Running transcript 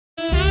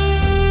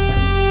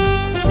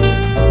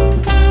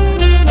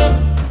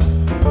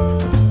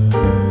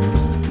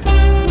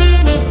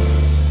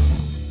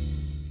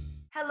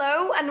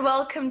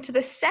welcome to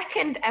the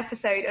second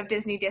episode of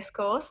Disney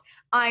Discourse.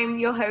 I'm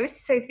your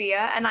host,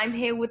 Sophia, and I'm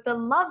here with the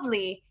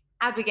lovely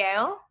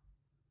Abigail.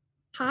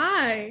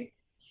 Hi.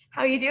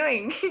 How are you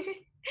doing?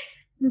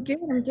 I'm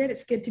good.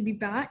 It's good to be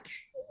back.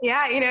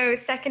 Yeah,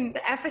 second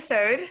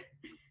episode.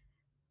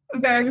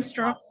 Very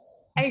strong.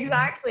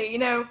 Exactly.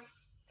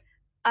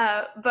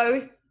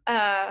 Both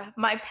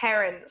my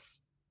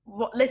parents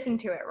listened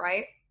to it,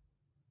 right?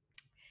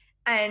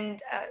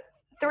 And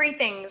three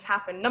things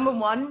happened. Number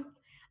one,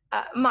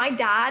 my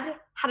dad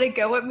had a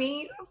go at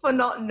me for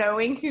not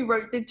knowing who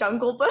wrote the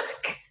Jungle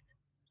Book.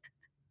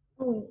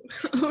 Oh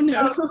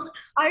no.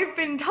 I've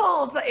been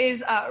told that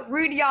is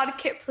Rudyard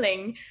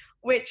Kipling,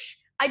 which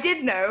I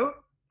did know.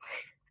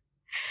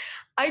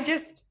 I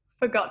just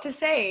forgot to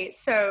say.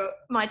 So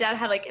my dad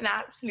had like an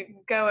absolute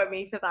go at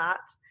me for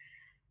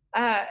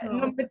that.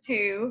 Number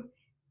two,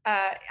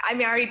 I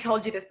already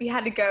told you this. We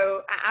had to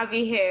go at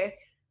Abby here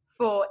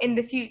for in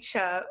the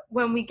future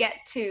when we get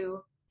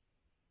to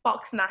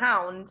Fox and the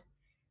Hound.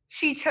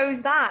 She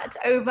chose that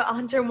over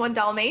 101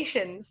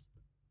 Dalmatians.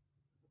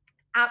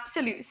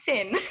 Absolute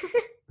sin.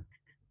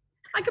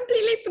 I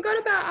completely forgot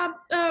about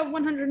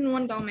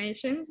 101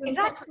 Dalmatians and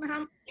Exactly. Fox and the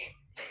Hound.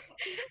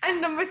 And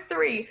number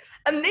three,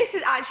 and this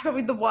is actually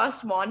probably the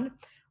worst one,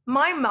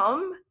 my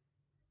mum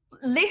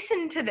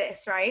listened to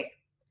this, right?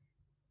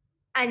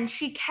 And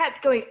she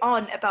kept going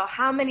on about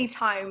how many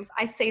times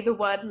I say the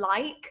word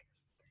like.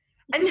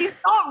 And she's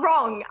not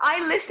wrong.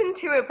 I listened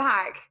to it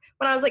back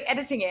when I was like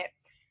editing it.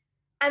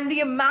 And the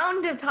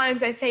amount of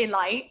times I say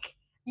like,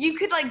 you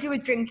could like do a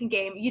drinking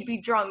game, you'd be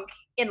drunk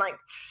in like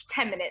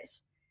 10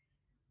 minutes.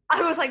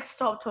 I was like,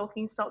 stop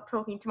talking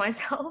to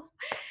myself.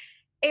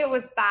 It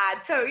was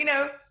bad. So,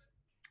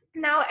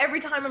 now every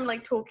time I'm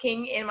like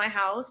talking in my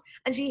house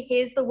and she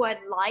hears the word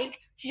like,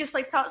 she just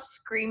like starts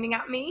screaming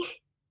at me.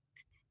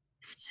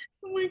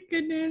 Oh my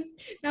goodness.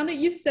 Now that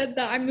you've said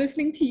that, I'm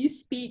listening to you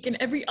speak and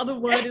every other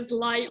word is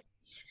like.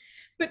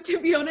 But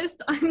to be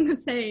honest, I'm the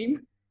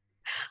same.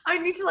 I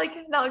need to like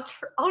now.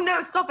 Oh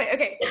no, stop it.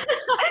 Okay.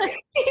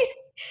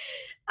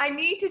 I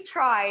need to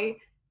try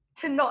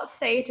to not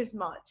say it as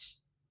much.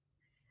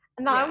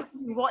 And now I'm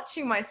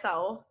watching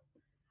myself.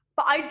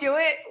 But I do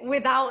it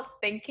without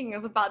thinking. I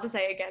was about to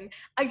say again.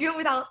 I do it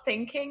without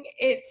thinking.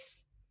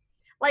 It's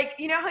like,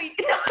 you know how you...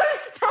 No,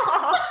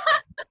 stop!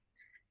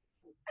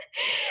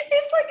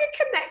 It's like a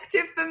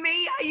connective for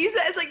me. I use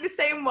it as like the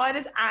same word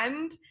as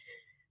and.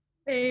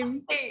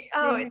 Same.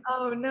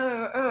 Oh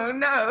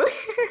no.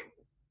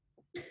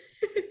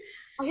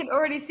 I can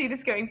already see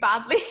this going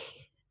badly.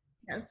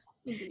 Yes,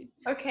 indeed.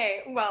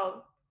 Okay,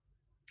 well,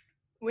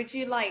 would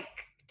you like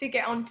to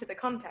get on to the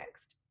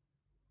context?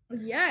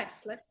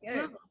 Yes, let's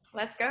go.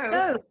 Let's go.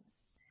 So,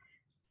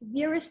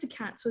 The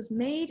Aristocats was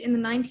made in the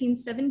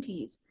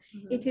 1970s.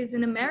 Mm-hmm. It is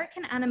an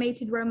American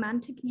animated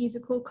romantic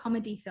musical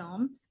comedy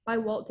film by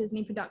Walt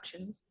Disney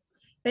Productions,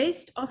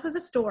 based off of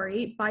a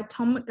story by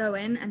Tom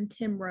McGowan and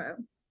Tim Rowe.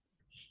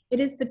 It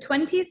is the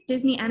 20th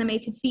Disney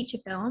animated feature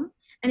film,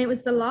 and it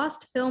was the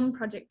last film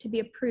project to be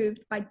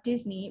approved by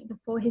Disney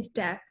before his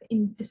death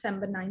in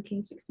December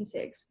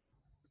 1966.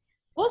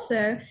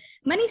 Also,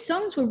 many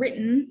songs were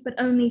written, but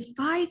only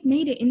 5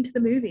 made it into the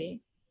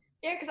movie.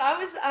 Yeah, because I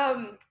was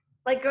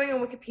like going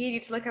on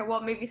Wikipedia to look at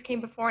what movies came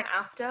before and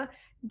after.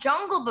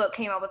 Jungle Book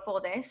came out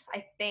before this,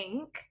 I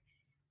think,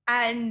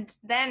 and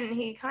then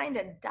he kind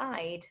of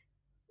died.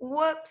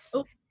 Whoops.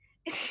 Oh.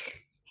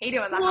 Hate it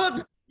when that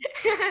Whoops.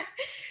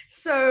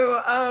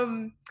 So,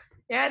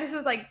 this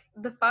was like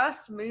the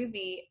first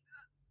movie.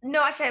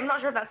 No, actually, I'm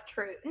not sure if that's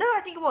true. No,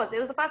 I think it was. It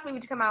was the first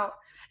movie to come out.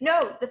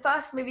 No, the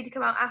first movie to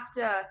come out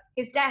after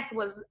his death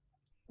was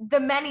The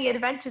Many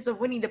Adventures of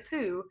Winnie the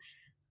Pooh.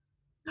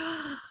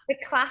 The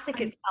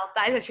classic itself.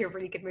 That is actually a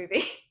really good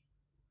movie.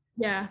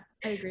 Yeah,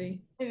 I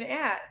agree.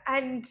 Yeah,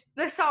 and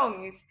the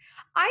songs.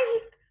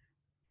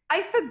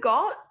 I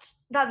forgot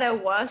that there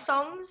were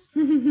songs.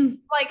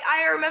 Like,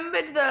 I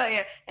remembered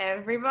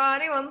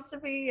everybody wants to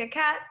be a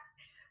cat,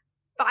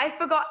 but I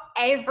forgot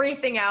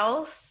everything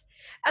else.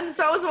 And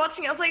so I was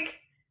watching it, I was like,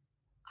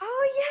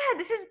 oh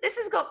yeah, this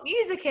has got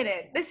music in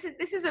it. This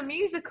is a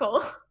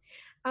musical.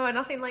 Oh, and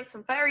nothing like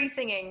some fairy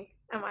singing.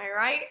 Am I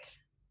right?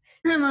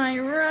 Am I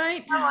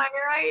right?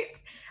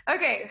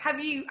 Okay,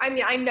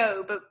 I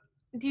know, but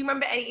do you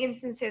remember any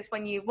instances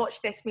when you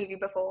watched this movie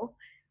before?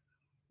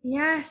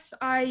 Yes,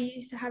 I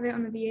used to have it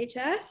on the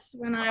VHS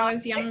when I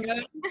was younger,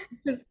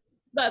 because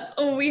that's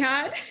all we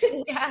had.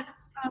 Yeah.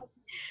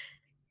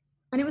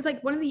 And it was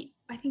like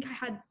I think I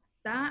had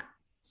that,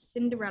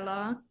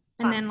 Cinderella,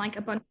 and then like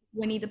a bunch of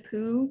Winnie the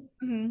Pooh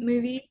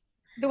movie.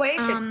 The way it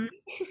should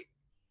be.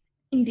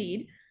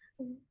 Indeed.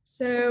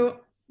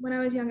 So when I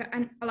was younger,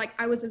 and like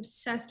I was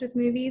obsessed with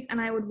movies, and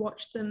I would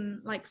watch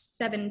them like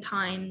 7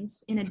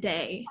 times in a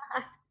day,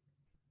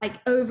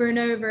 like over and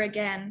over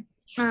again.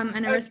 And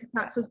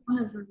Aristocats was one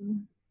of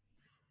them.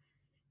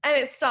 And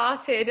it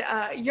started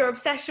your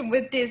obsession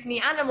with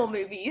Disney animal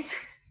movies.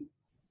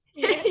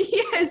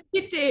 Yes,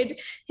 it did.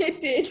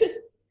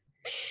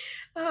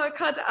 Oh, it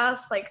cut to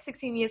us like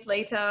 16 years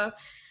later.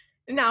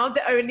 now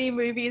the only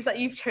movies that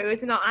you've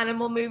chosen are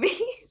animal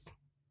movies.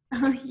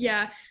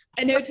 Yeah,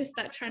 I noticed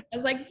that trend. I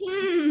was like,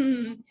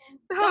 Oh,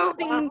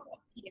 something's wow.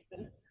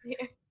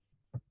 Yeah.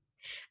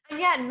 And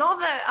yeah, not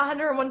the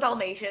 101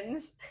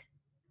 Dalmatians.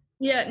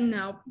 Yeah,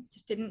 no,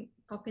 just didn't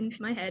pop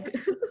into my head.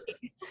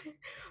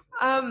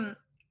 um,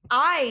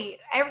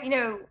 you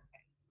know,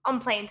 on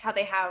planes how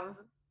they have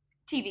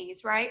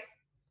TVs, right?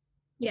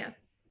 Yeah.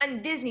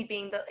 And Disney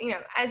being the, you know,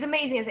 as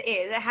amazing as it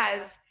is, it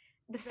has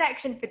the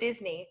section for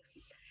Disney,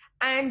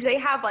 and they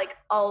have like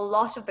a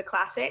lot of the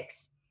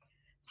classics.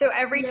 So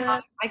every Yeah.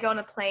 time I go on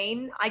a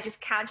plane, I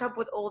just catch up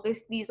with all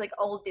these like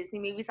old Disney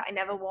movies that I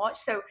never watched.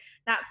 So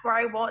that's where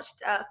I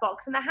watched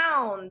Fox and the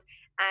Hound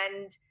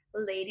and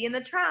Lady and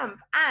the Tramp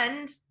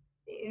and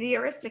the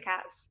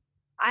Aristocats.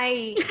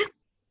 I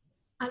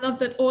I love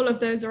that all of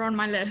those are on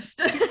my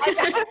list.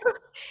 I know.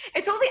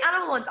 It's all the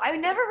animal ones. I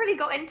never really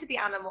got into the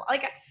animal.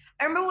 Like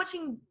I remember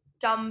watching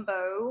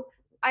Dumbo.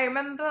 I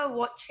remember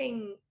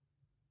watching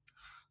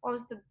what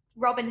was the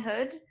Robin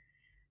Hood,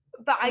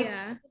 but I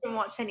Yeah. didn't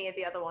watch any of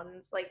the other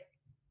ones. Like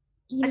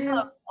You until I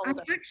know, was I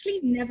older. actually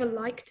never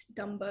liked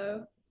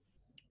Dumbo.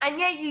 And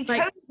yeah, you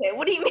Like, chose it.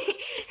 What do you mean?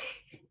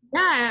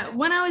 yeah,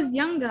 when I was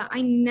younger,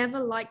 I never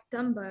liked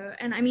Dumbo.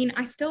 And I mean,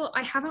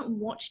 I haven't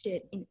watched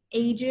it in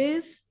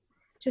ages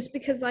just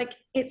because, like,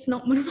 it's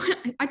not one of my,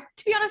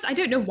 to be honest, I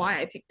don't know why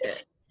I picked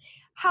it.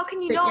 How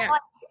can you But not yeah.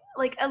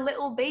 like a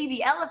little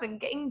baby elephant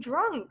getting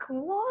drunk?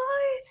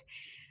 What?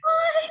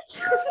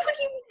 What? What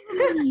do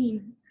you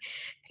mean?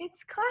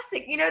 It's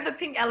classic. You know, the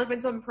pink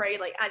elephants on parade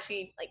like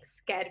actually like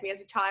scared me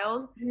as a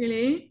child.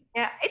 Really?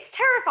 Yeah, it's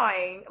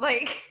terrifying.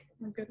 Like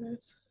Oh my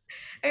goodness.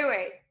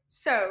 anyway,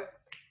 so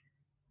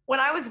when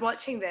I was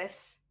watching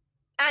this,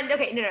 and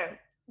okay, no,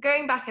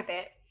 going back a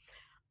bit,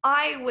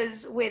 I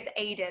was with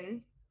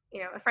Aiden,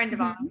 you know, a friend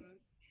of ours, Mhm.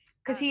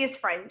 because he is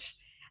French,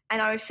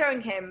 and I was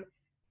showing him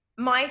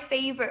my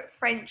favorite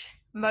French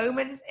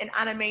moments in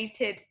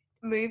animated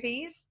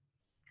movies.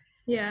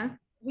 Yeah.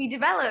 We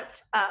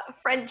developed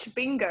French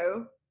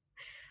bingo,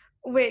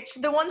 which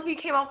the ones we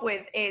came up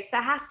with is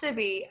there has to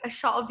be a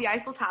shot of the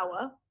Eiffel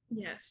Tower.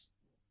 Yes.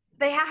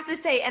 They have to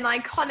say an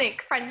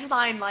iconic French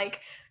line like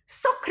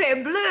 "Sacre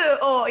bleu"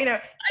 or you know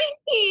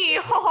 "Hee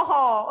ho ho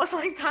ho" or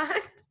something like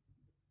that.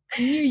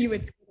 I knew you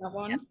would say that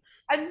one.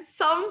 And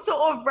some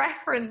sort of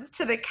reference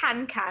to the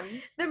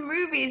can-can. The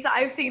movies that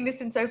I've seen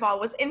this in so far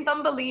was in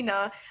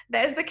Thumbelina,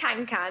 there's the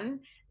can-can,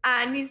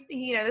 and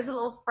you know, there's a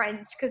little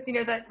French, because you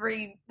know that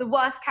really, the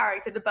worst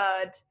character, the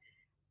bird,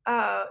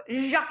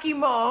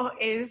 Jacquimot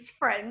is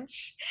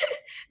French.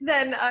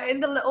 Then in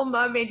The Little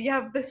Mermaid, you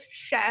have the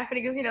chef, and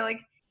he goes, you know, like,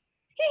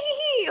 hee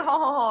hee hee, ho ho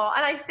ho.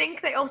 And I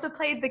think they also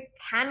played the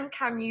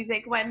can-can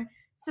music when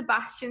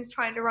Sebastian's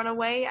trying to run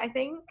away, I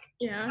think.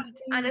 Yeah.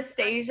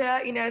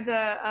 Anastasia, you know,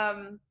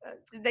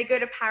 they go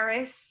to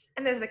Paris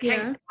and there's the Yeah.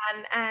 can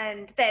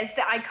and there's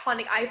the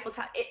iconic Eiffel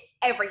Tower,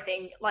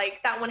 everything. Like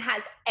that one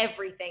has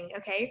everything,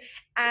 okay?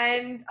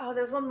 And oh,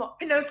 there's one more,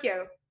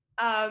 Pinocchio.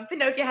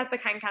 Pinocchio has the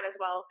can as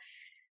well.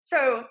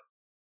 So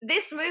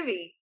this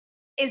movie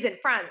is in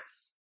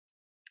France.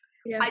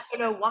 Yes. I don't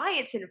know why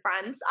it's in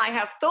France. I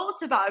have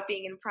thoughts about it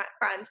being in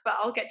France, but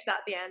I'll get to that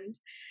at the end.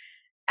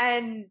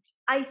 And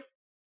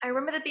I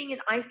remember there being an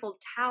Eiffel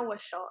Tower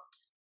shot.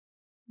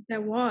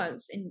 There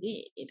was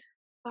indeed.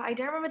 But I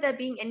don't remember there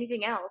being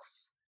anything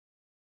else.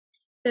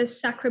 There's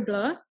Sacre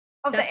Bleu,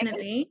 Of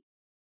definitely.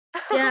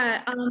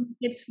 Yeah,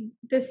 it's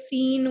the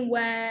scene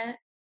where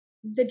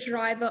the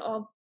driver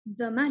of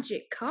the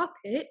magic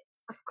carpet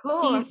Of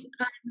course.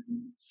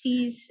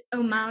 sees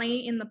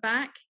O'Malley in the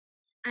back,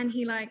 and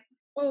he like,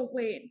 oh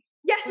wait,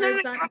 Yes, no,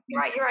 where's no, that? you're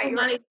right, you're right, you're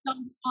O'Malley right.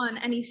 jumps on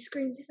and he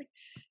screams. He's like,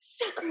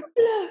 Sacre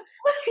Bleu!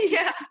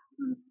 Yeah.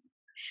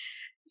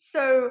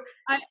 So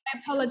I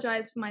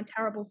apologize for my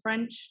terrible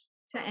French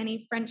to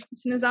any French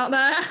listeners out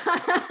there.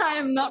 I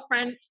am not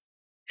French.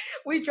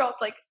 we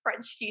dropped like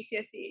French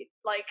GCSE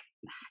like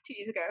 2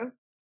 years ago.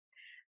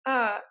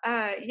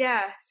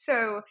 Yeah.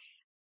 So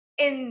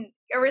in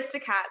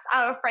Aristocats,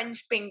 out of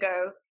French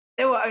bingo,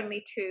 there were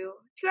only two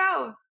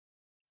out of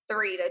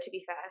three, though. To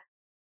be fair,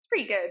 it's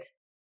pretty good.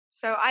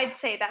 So I'd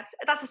say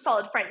that's a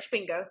solid French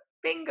bingo.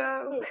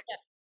 Bingo.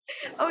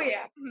 Oh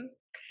yeah. Mhm.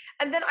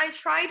 And then I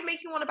tried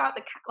making one about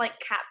the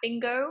cat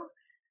bingo,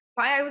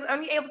 but I was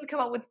only able to come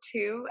up with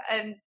two,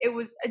 and it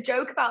was a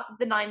joke about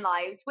the 9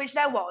 lives, which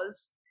there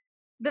was.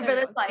 The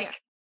villain's like, yeah.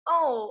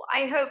 oh,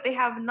 I hope they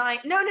have 9.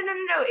 No.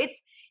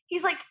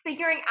 He's like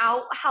figuring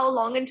out how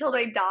long until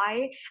they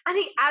die, and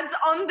he adds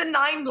on the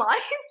 9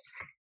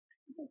 lives.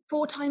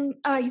 4 times,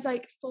 he's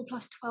like 4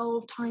 plus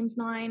 12 times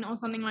 9 or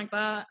something like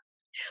that.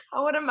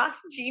 Oh, what a maths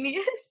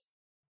genius.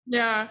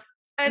 Yeah.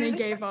 And he And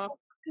gave up.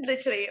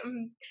 literally.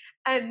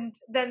 And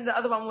then the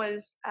other one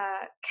was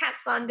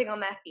cats landing on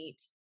their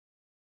feet.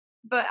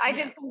 But I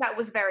didn't think that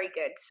was very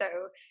good, so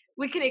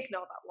we can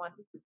ignore that one.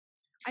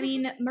 I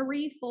mean,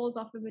 Marie falls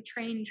off of a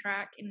train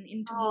track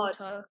into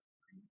water.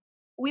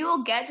 We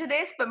will get to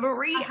this, but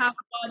Marie... I have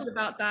thoughts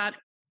about that.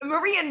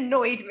 Marie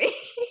annoyed me.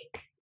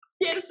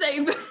 Yeah,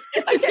 same.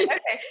 Okay.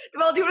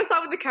 Well, do you want to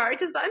start with the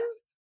characters then?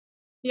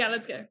 Yeah,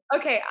 let's go.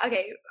 Okay.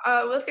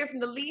 Let's go from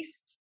the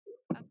least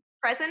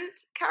present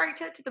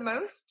character to the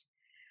most.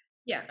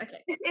 Yeah,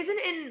 okay. This isn't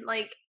in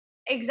like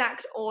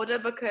exact order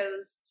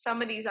because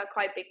some of these are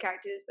quite big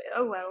characters, but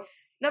oh well.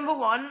 Number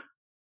 1.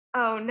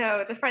 Oh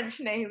no, the French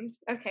names.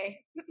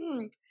 Okay.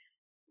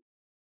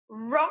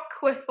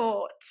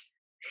 Roquefort.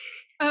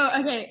 Oh,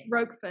 okay.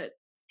 Roquefort.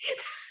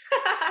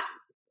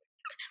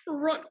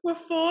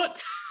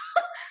 Roquefort.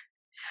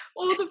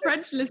 All the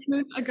French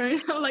listeners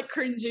are like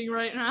cringing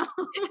right now.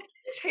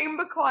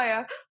 Chamber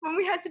choir when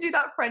we had to do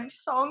that French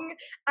song,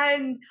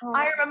 and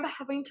I remember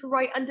having to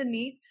write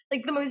underneath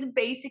like the most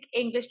basic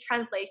English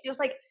translation. It was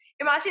like,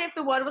 imagine if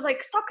the word was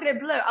like sacre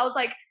bleu. I was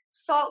like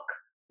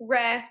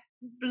sacre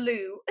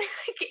bleu.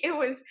 Like it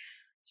was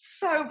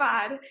so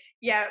bad.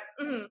 Yeah.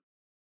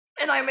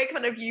 And I make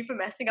fun of you for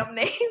messing up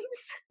names.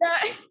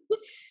 Yeah.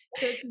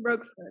 So it's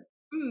Roquefort.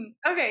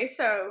 Okay,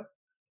 so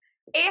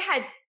it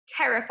had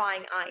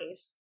terrifying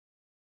eyes.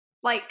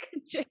 Like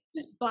just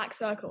black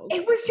circles.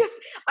 It was just,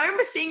 I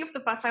remember seeing it for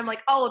the first time,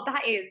 like, oh,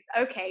 that is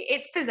okay.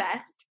 It's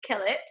possessed.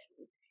 Kill it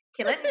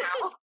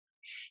now.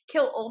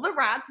 Kill all the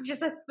rats. It's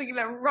just a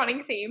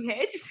running theme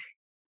here.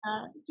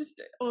 Just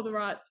all the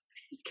rats.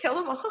 Just kill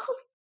them all.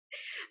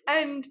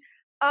 And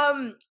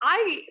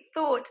I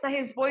thought that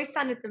his voice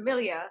sounded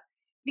familiar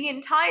the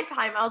entire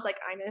time. I was like,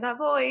 I know that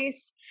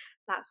voice.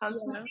 That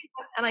sounds familiar.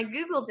 And I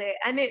googled it,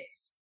 and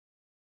it's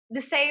the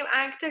same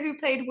actor who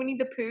played Winnie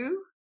the Pooh.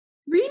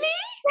 Really?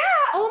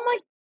 Yeah. Oh my!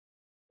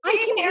 I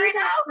can hear it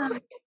now.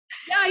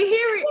 Yeah, I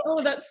hear it.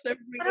 Oh, that's so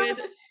weird.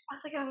 I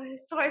was like, oh,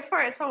 so I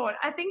swear it's someone.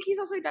 I think he's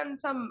also done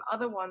some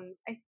other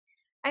ones.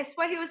 I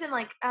swear he was in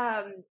like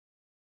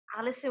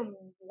Alice in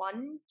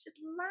Wonderland,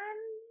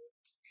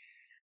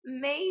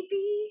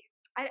 maybe.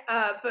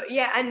 But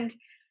yeah, and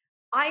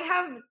I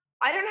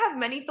don't have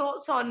many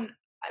thoughts on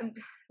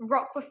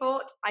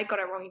Roquefort. I got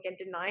it wrong again,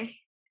 didn't I?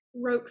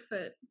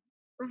 Roquefort.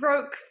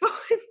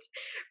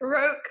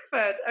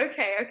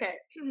 Okay.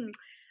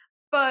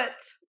 But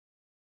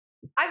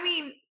I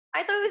mean,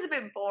 I thought it was a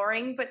bit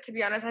boring, but to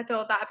be honest, I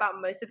thought that about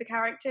most of the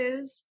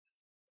characters.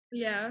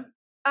 Yeah.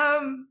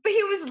 But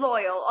he was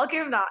loyal. I'll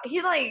give him that.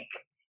 He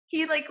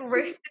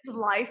risked his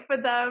life for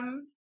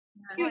them.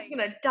 Yeah. He was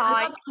gonna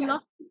die. I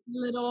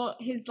love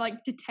his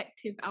like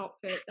detective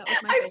outfit. That was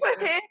my favorite. I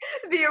put here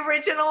the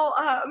original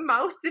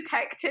mouse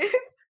detective.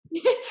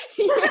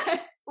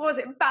 Yes. What was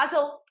it?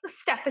 Basil,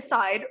 step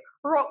aside.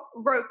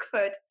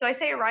 Roquefort. Did I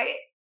say it right?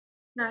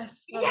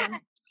 Yes.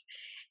 Yes.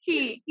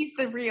 He's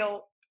the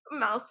real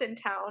mouse in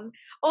town.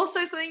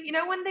 Also, something,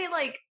 when they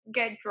like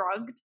get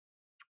drugged.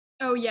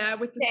 Oh yeah,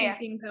 with the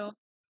sleeping pill.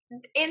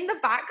 In the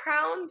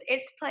background,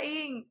 it's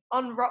playing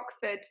on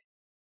Roquefort.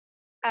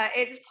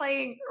 It's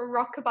playing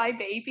Rockabye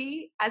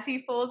Baby as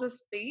he falls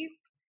asleep.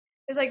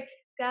 It's like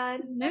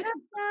dun dun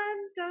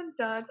dun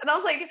dun, and I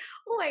was like,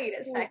 wait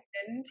a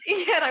second.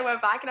 Yeah, and I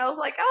went back and I was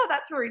like, oh,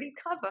 that's really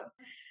clever.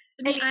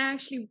 I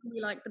actually really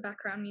like the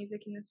background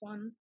music in this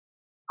one.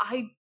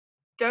 I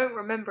don't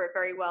remember it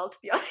very well, to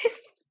be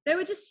honest. There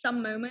were just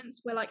some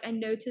moments where like I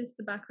noticed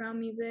the background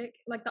music,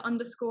 like the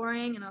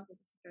underscoring, and I was like,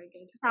 very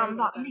good.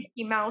 That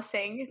Mickey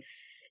Mousing.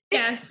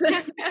 Yes.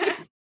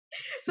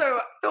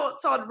 So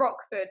thoughts on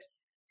Roquefort?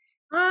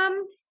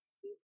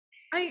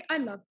 I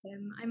love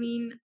him. I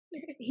mean,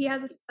 he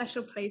has a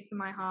special place in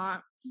my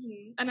heart.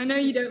 And I know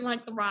you don't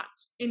like the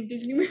rats in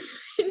Disney movies.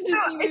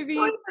 It's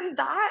more than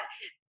that.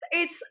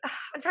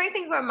 I'm trying to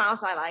think of a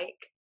mouse I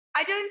like.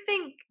 I don't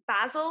think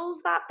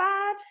Basil's that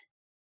bad.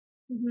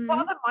 What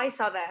other mice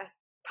are there?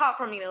 Apart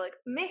from, like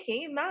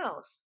Mickey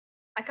Mouse.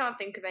 I can't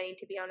think of any,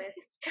 to be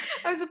honest.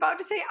 I was about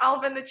to say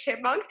Alvin the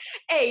Chipmunks.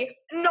 A,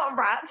 not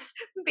rats.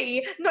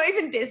 B, not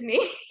even Disney.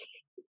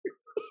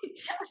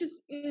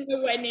 Just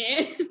nowhere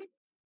near.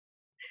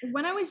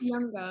 When I was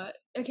younger,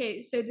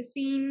 okay, so the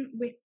scene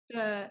with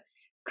the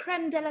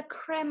creme de la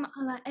creme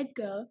a la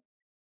Edgar.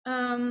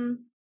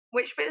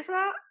 Which bit is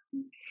that?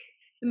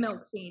 The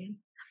milk scene.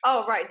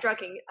 Oh, right,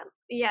 drugging.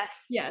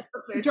 Yes. Yes,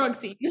 the drug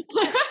scene.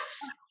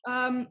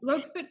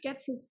 Roquefort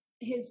gets his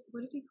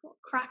what did he call it?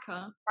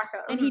 Cracker.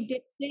 And he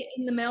dips it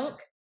in the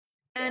milk.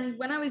 And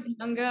when I was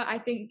younger, I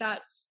think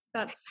that's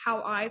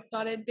how I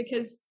started,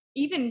 because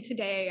even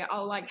today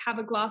I'll like have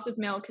a glass of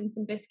milk and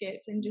some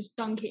biscuits and just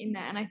dunk it in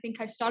there. And I think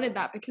I started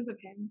that because of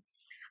him.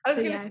 I was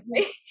gonna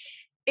say,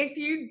 if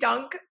you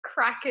dunk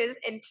crackers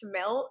into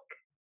milk,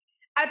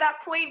 at that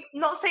point,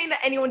 not saying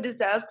that anyone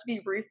deserves to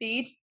be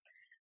roofied,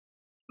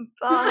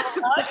 but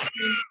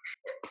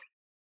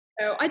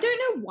so I don't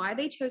know why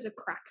they chose a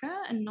cracker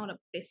and not a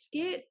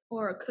biscuit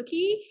or a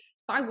cookie,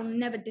 but I will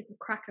never dip a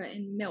cracker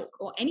in milk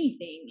or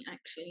anything,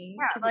 actually.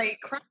 Yeah, like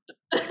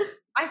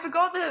I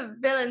forgot the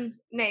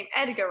villain's name,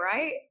 Edgar,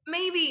 right?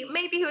 Maybe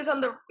he was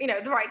on the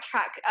the right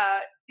track,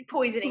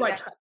 poisoning. Right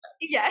track.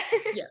 Yeah.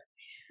 Yeah.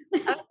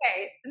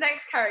 Okay, the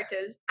next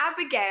characters,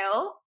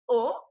 Abigail.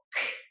 I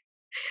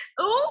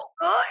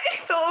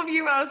thought of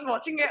you when I was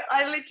watching it.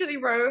 I literally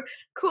wrote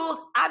called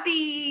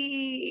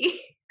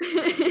Abby.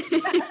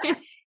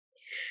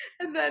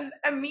 And And then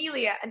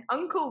Amelia and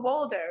Uncle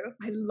Waldo.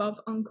 I love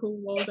Uncle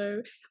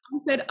Waldo.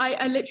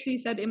 I literally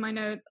said in my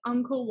notes,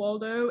 Uncle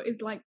Waldo is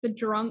like the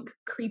drunk,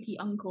 creepy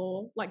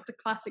uncle, like the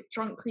classic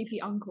drunk, creepy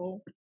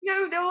uncle.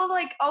 No, they were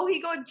like, oh,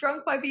 he got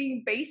drunk by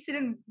being basted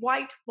in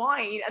white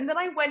wine. And then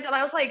I went and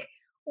I was like,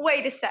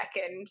 wait a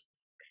second.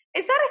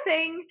 Is that a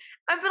thing?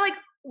 And for like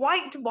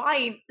white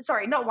wine,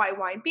 sorry, not white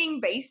wine, being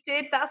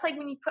basted, that's like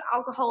when you put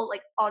alcohol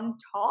like on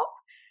top.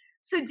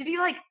 So did he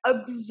like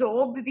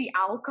absorb the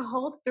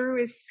alcohol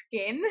through his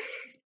skin?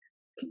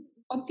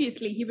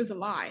 Obviously he was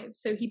alive,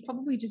 so he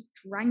probably just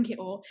drank it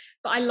all.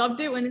 But I loved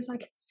it when it's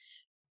like,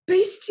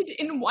 basted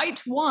in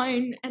white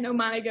wine, and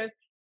O'Malley goes,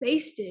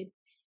 basted?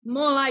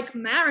 More like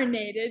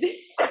marinated.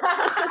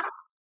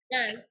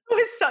 Yes. It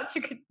was such a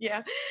good,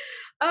 yeah.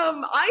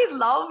 I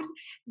loved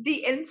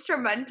the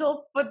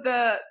instrumental for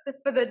the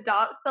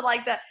ducks. The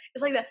like the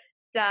it's like the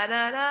da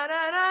da da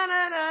da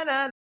da da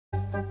da.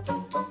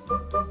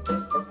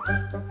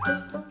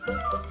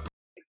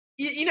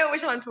 You know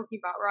which one I'm talking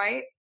about,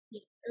 right?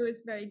 Yeah, it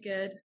was very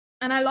good.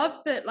 And I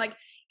love that, like,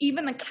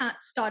 even the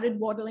cat started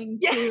waddling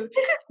too.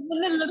 And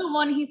then the little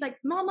one, he's like,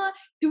 Mama,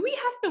 do we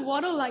have to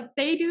waddle like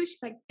they do?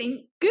 She's like,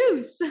 think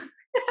goose.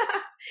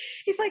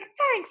 He's like,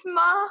 thanks,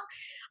 Ma.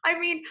 I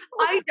mean,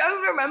 I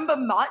don't remember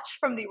much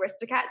from the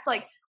Aristocats.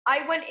 Like,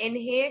 I went in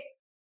here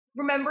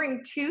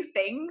remembering two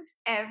things.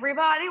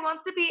 Everybody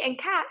wants to be in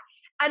cat.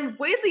 And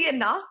weirdly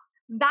enough,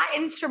 that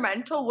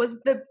instrumental was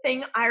the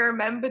thing I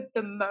remembered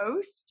the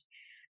most.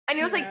 And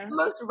it was like the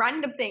most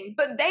random thing.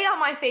 But they are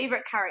my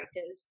favorite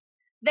characters.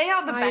 They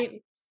are the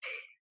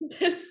best.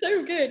 They're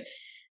so good.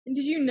 And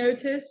did you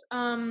notice,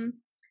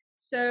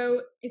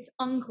 so it's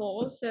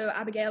Uncle, so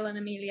Abigail and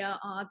Amelia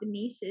are the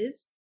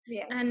nieces.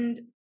 Yes.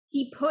 And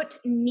he put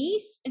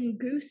niece and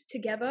goose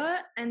together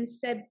and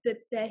said that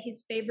they're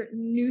his favorite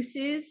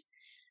nooses.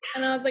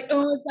 And I was like,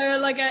 oh, is there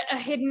like a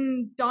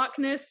hidden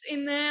darkness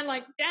in there?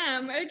 Like,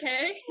 damn,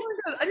 okay. Oh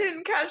my God, I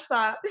didn't catch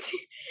that.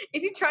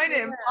 Is he trying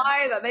to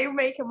imply that they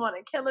make him want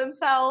to kill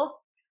himself?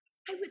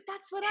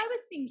 That's what I was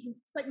thinking.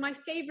 It's like my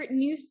favorite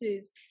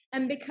nooses.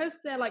 And because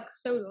they're like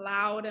so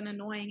loud and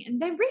annoying,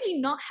 and they're really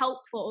not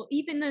helpful,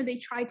 even though they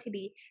tried to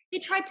be. They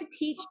tried to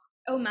teach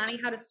O'Malley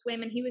how to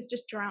swim and he was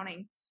just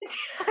drowning.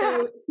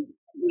 So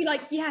be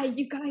like, yeah,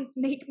 you guys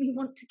make me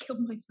want to kill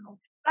myself.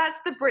 That's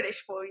the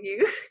British for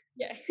you.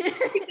 Yeah. You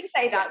can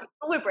say that.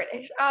 We're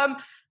British.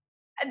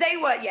 They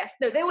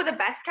were the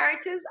best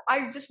characters.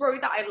 I just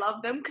wrote that I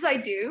love them because I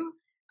do.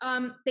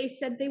 They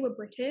said they were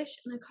British,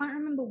 and I can't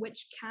remember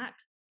which cat,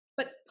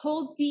 but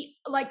pulled the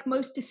like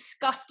most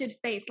disgusted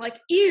face,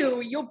 like,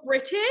 ew, you're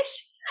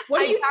British?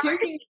 What are you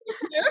doing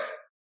here?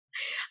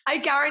 I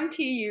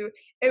guarantee you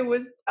it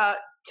was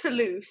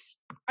Toulouse.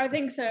 I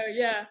think so,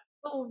 yeah.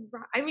 Oh,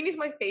 I mean, he's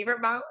my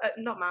favorite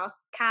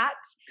cat,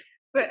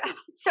 but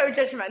so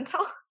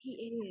judgmental.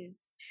 He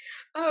is.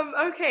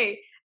 Okay.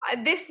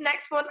 This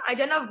next one, I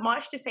don't have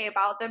much to say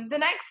about them. The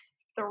next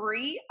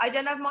three, I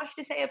don't have much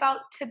to say about,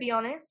 to be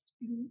honest.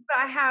 Mm-hmm. But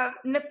I have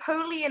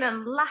Napoleon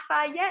and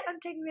Lafayette. I'm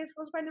taking this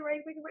one by the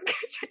right.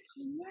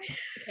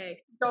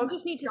 Okay. I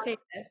just need to say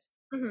this.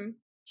 Mm-hmm.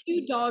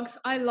 Two dogs.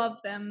 I love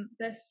them.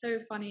 They're so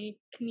funny.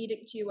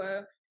 Comedic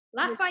duo.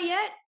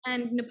 Lafayette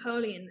and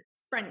Napoleon.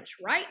 French,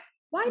 right?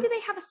 Why do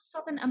they have a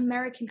Southern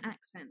American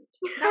accent?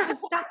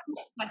 That's the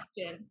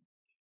question.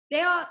 They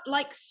are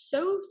like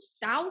so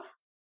South.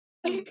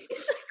 It's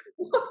like,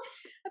 what?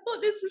 I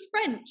thought this was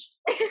French.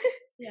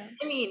 Yeah.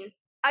 I mean,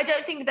 I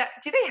don't think that.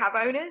 Do they have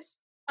owners?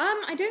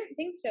 I don't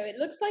think so. It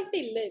looks like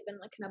they live in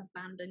like an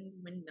abandoned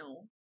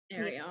windmill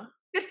area.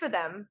 Good for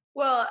them.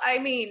 Well, I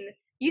mean,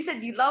 you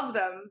said you love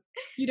them.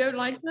 You don't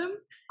like them?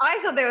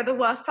 I thought they were the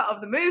worst part of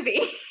the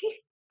movie.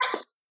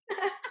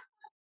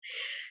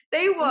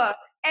 They were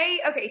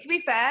okay, to be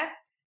fair,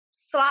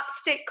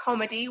 slapstick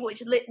comedy,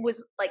 which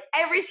was like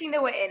every scene they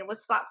were in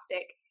was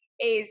slapstick,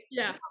 is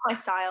not my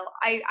style.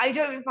 I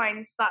don't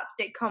find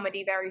slapstick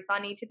comedy very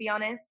funny, to be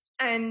honest.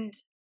 And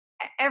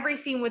every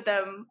scene with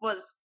them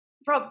was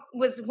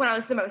when I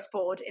was the most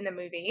bored in the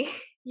movie.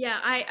 Yeah,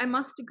 I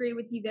must agree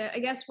with you there. I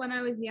guess when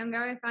I was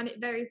younger, I found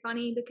it very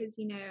funny because,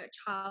 you know, a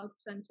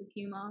child's sense of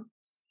humor.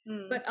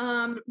 But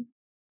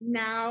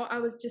now I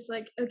was just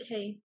like,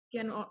 okay,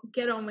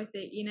 get on with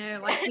it, you know,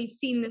 like we've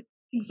seen the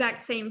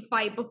exact same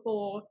fight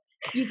before.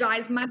 You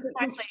guys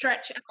magically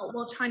stretch out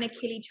while trying to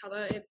kill each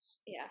other. It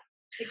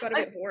got a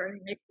bit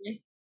boring.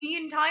 Maybe. The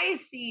entire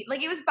scene,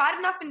 like, it was bad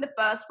enough in the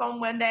first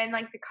one when they're in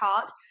like the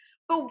cart,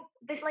 but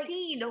the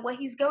scene where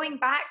he's going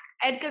back,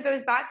 Edgar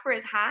goes back for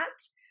his hat.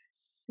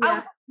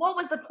 Yeah. What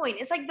was the point?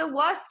 It's like the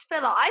worst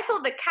filler. I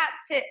thought the cat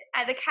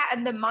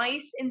and the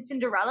mice in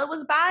Cinderella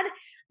was bad.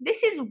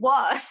 This is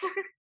worse.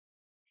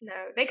 No,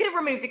 they could have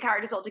removed the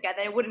characters altogether.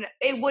 It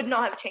would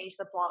not have changed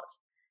the plot.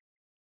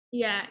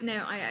 Yeah,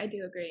 no, I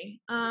do agree.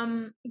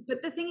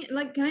 But the thing,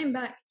 like, going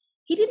back,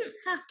 he didn't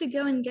have to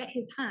go and get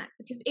his hat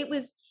because it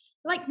was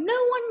like no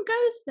one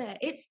goes there.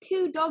 It's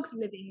two dogs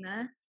living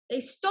there.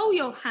 They stole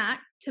your hat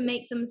to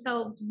make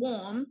themselves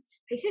warm.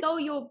 They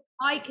stole your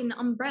bike and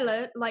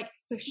umbrella, like,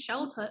 for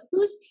shelter.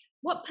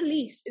 what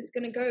police is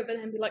going to go over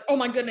there and be like, oh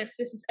my goodness,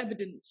 this is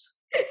evidence?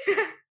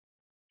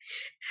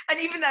 And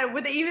even then,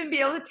 would they even be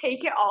able to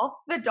take it off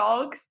the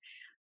dogs?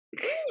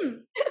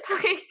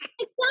 Like,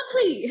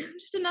 exactly.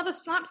 Just another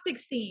slapstick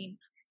scene.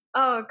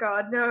 Oh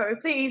God, no!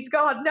 Please,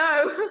 God,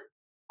 no!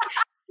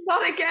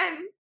 Not again.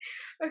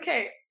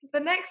 Okay, the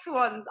next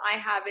ones I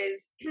have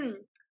is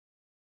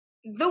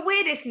the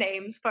weirdest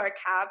names for a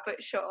cat,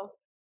 but sure.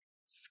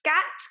 Scat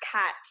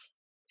Cat,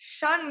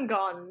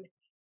 Shungon,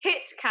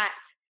 Hit Cat,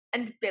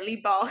 and Billy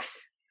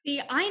Boss.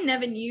 See, I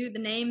never knew the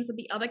names of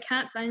the other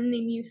cats. I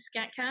only knew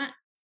Scat Cat.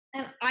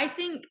 And I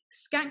think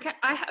Scat Cat,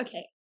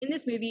 okay, in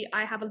this movie,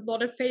 I have a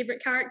lot of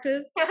favorite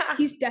characters.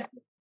 He's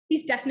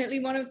definitely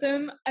one of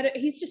them.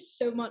 He's just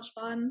so much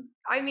fun.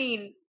 I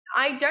mean,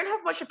 I don't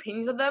have much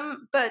opinions of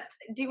them, but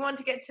do you want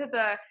to get to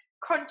the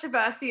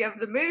controversy of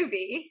the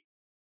movie?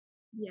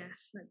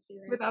 Yes, let's do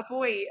it. With our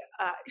boy,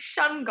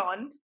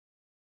 Shungon.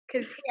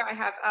 Because here I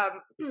have,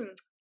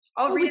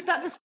 was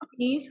that the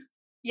Japanese?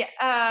 Yeah,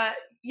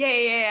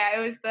 yeah.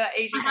 It was the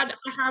Asian.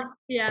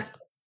 Yeah.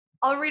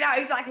 I'll read out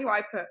exactly what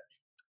I put.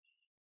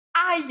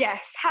 Ah,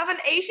 yes, have an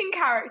Asian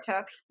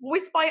character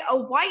voiced by a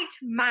white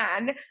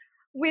man,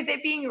 with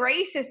it being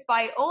racist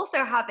by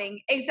also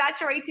having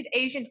exaggerated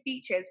Asian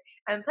features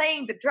and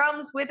playing the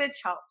drums with a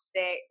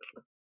chopstick.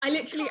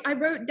 I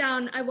wrote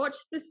down, I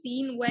watched the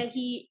scene where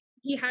he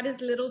had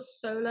his little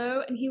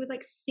solo and he was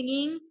like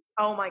singing.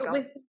 Oh my God.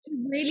 With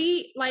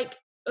really like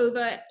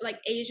over like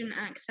Asian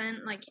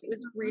accent, like it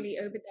was really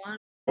overdone.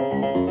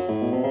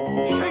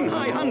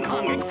 Shanghai, Hong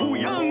Kong, and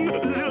Fuyang.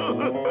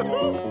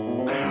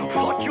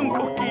 Fortune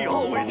cookie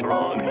always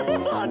wrong.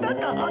 Not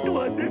the hot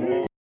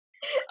one.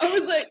 I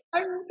was like,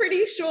 I'm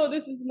pretty sure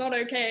this is not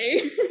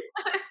okay.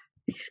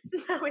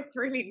 No, it's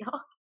really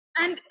not.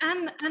 And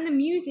the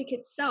music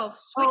itself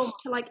switched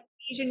to like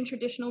Asian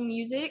traditional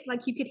music,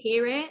 like you could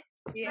hear it.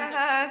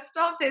 Yeah,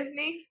 stop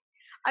Disney.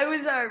 I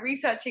was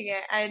researching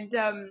it, and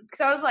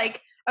because I was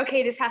like,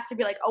 okay, this has to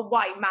be like a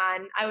white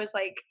man. I was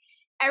like,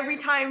 every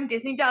time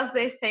Disney does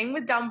this, same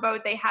with Dumbo,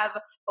 they have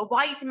a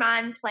white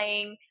man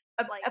playing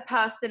a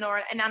person or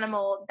an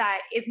animal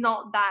that is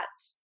not that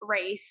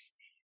race.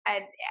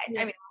 And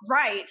I mean, it's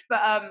right,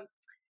 but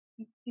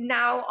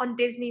now on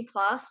Disney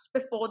Plus,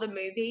 before the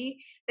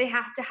movie, they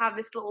have to have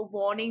this little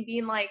warning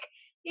being like,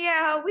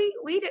 yeah, we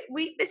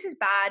this is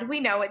bad. We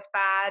know it's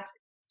bad.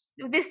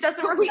 This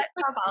doesn't reflect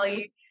our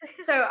value.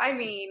 So, I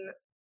mean,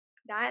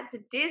 that's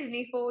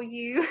Disney for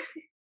you.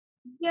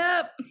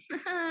 Yep.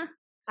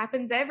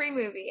 Happens every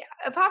movie.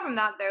 Apart from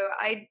that, though,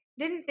 I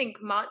didn't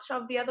think much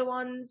of the other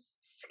ones.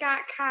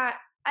 Scat Cat,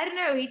 I don't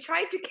know, he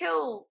tried to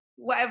kill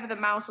whatever the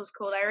mouse was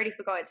called. I already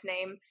forgot its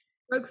name.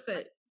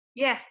 Roguefoot.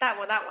 Yes, that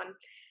one.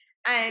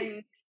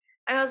 And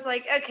I was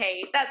like,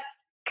 okay,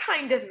 that's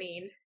kind of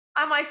mean.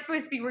 Am I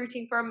supposed to be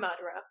rooting for a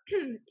murderer?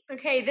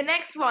 Okay, the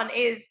next one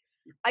is,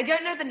 I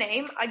don't know the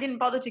name. I didn't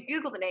bother to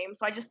Google the name,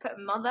 so I just put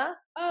Mother.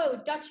 Oh,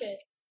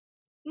 Duchess.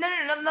 No,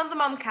 not the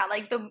mom cat,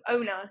 like the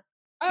owner.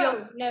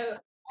 Oh, no.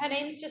 Her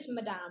name's just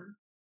Madame.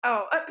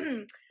 Oh,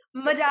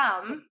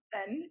 Madame,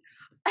 then.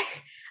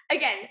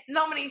 Again,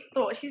 not many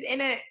thoughts. She's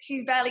in it.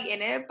 She's barely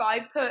in it, but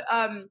I put,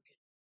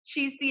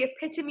 she's the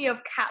epitome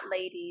of cat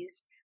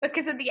ladies.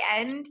 Because at the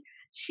end,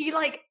 she,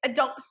 like,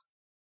 adopts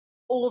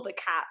all the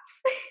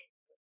cats.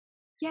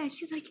 Yeah,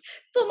 she's like,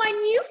 for my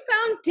new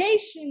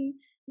foundation,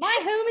 my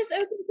home is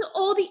open to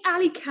all the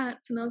alley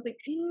cats. And I was like,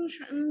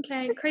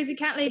 okay, crazy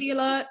cat lady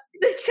alert.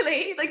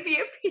 Literally, like the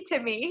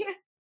epitome.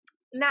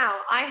 Now,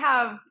 I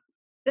have,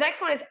 the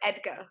next one is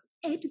Edgar.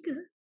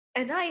 Edgar.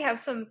 And I have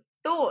some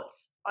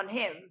thoughts on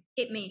him.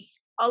 Hit me.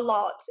 A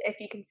lot, if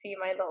you can see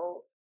my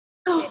little...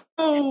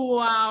 Oh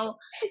wow.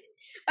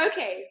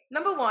 Okay,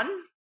 number one,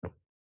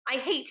 I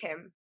hate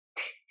him.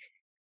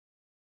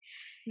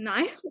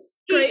 Nice.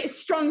 Great,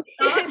 strong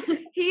start.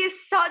 He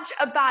is such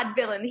a bad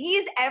villain. He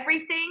is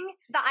everything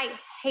that I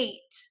hate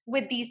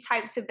with these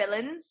types of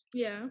villains.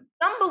 Yeah.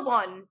 Number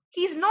one,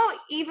 he's not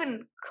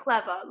even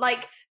clever.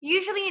 Like,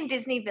 usually in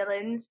Disney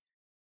villains,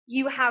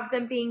 you have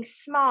them being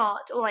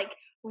smart or, like,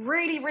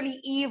 really, really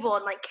evil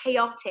and, like,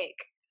 chaotic.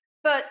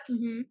 But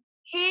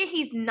here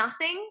he's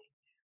nothing.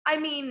 I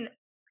mean,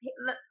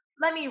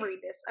 let me read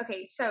this.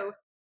 Okay, so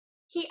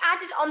he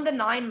added on the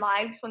 9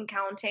 lives when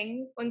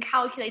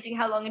calculating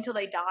how long until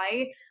they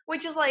die,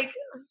 which is like,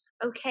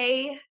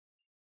 okay,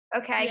 I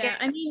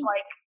get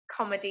like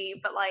comedy,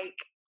 but like,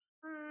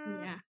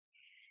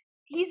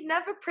 he's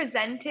never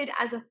presented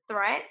as a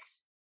threat.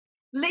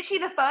 Literally,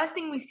 the first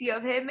thing we see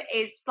of him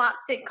is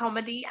slapstick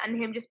comedy and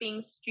him just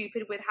being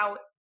stupid with how,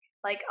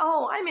 like,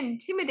 oh, I'm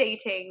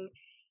intimidating.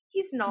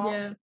 He's not.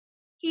 Yeah.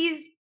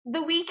 He's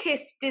the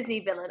weakest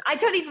Disney villain. I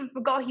totally even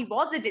forgot he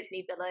was a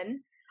Disney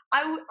villain.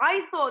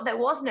 I thought there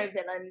was no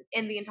villain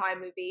in the entire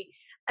movie.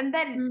 And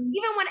then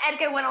even when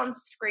Edgar went on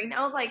screen,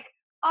 I was like,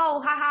 oh,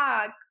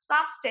 haha,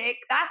 slapstick,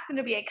 that's going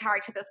to be a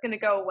character that's going to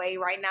go away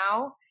right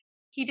now.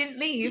 He didn't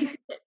leave.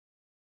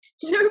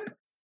 Nope.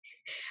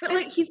 But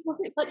like he's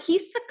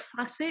the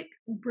classic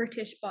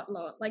British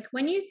butler. Like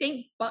when you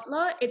think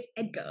butler, it's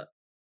Edgar.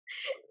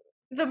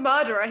 The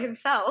murderer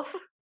himself.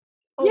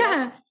 Oh,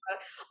 Yeah.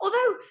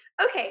 although,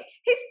 okay,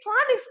 his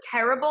plan is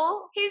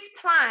terrible. His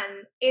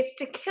plan is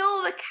to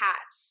kill the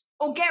cats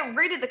or get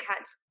rid of the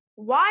cats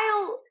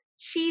while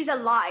she's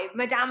alive,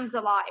 Madame's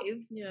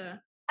alive, Yeah.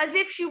 as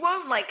if she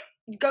won't, like,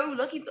 go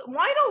looking for...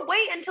 Why not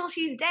wait until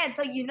she's dead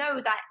so you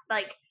know that,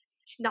 like,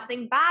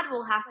 nothing bad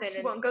will happen and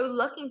she won't go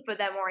looking for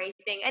them or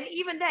anything? And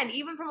even then,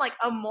 even from, like,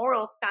 a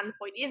moral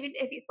standpoint, even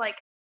if it's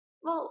like,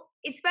 well,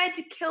 it's better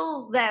to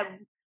kill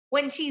them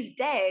when she's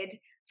dead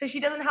so she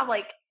doesn't have,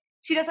 like,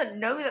 she doesn't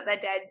know that they're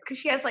dead because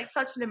she has, like,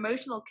 such an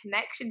emotional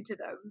connection to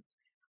them.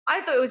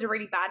 I thought it was a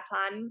really bad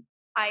plan.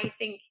 I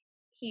think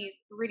he's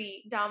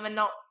really dumb and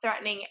not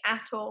threatening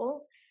at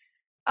all.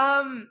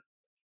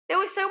 There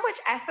was so much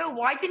effort.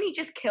 Why didn't he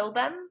just kill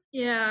them?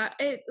 Yeah.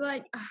 It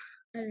like I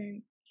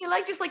don't. He,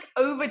 like, just, like,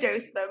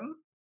 overdosed them.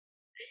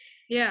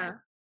 Yeah.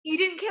 He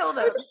didn't kill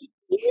them.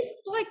 He used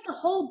like the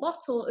whole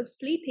bottle of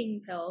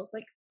sleeping pills.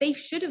 Like they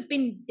should have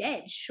been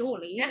dead,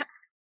 surely. Yeah.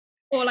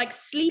 Or like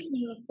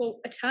sleeping for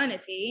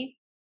eternity.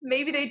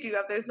 Maybe they do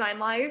have those 9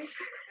 lives.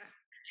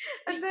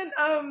 And then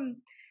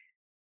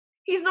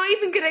he's not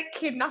even good at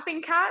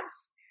kidnapping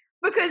cats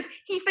because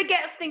he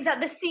forgets things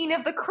at the scene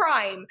of the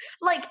crime.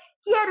 Like,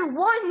 he had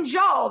one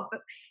job.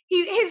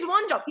 His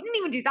one job, he didn't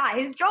even do that.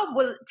 His job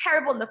was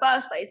terrible in the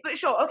first place. But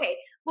sure, okay,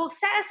 we'll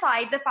set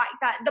aside the fact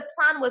that the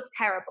plan was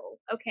terrible,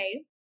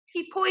 okay?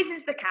 He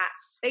poisons the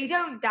cats. They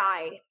don't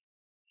die.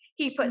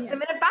 He puts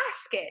them in a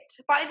basket.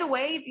 By the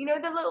way, you know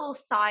the little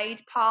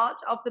side part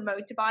of the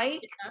motorbike?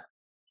 Yeah.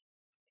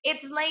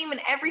 It's lame in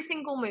every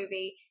single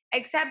movie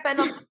except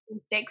Bedknobs and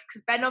Broomsticks,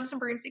 because Bedknobs and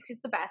Broomsticks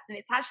is the best and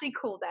it's actually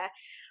cool there.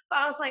 But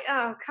I was like,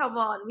 oh, come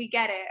on, we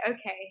get it.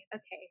 Okay.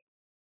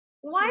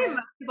 Why a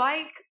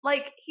motorbike?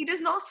 Like, he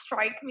does not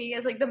strike me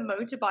as, like, the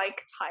motorbike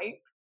type.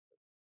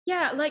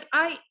 Yeah, like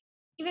I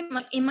even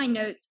like in my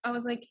notes, I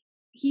was like,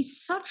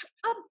 he's such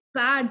a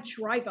bad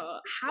driver.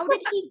 How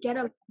did he get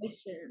a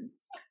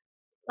license?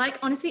 Like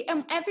honestly,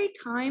 every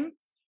time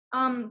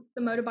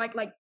the motorbike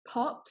like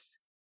pops,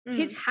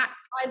 his hat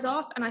flies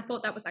off, and I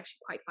thought that was actually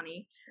quite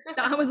funny.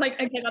 I was like,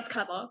 okay, that's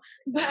clever.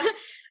 But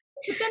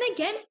then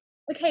again,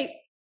 okay,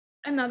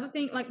 another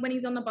thing, like when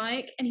he's on the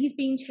bike and he's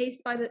being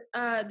chased by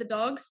the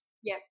dogs.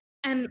 Yeah.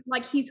 And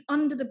like he's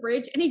under the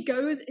bridge and he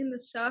goes in the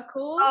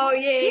circle. Oh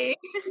yeah.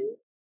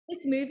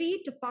 This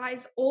movie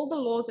defies all the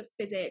laws of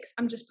physics.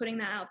 I'm just putting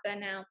that out there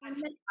now.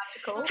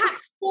 Magical.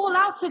 Cats fall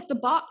out of the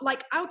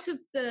like out of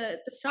the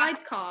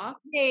sidecar.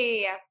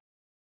 Yeah.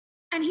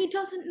 And he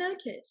doesn't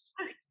notice.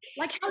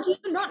 Like, how do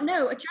you not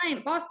know a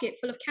giant basket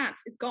full of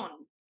cats is gone?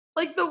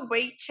 Like the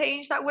weight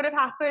change that would have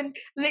happened,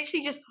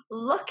 literally just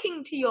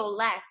looking to your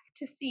left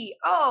to see,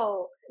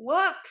 oh,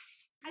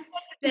 whoops.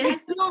 They're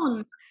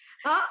gone.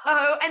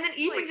 Uh-oh. And then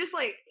even just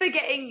like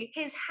forgetting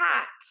his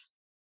hat.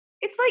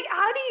 It's like,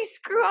 how do you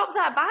screw up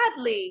that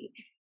badly?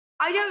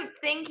 I don't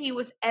think he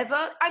was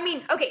ever, I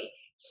mean, okay,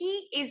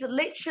 he is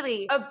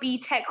literally a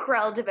B-Tech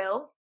Cruella de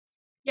Vil.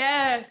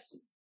 Yes.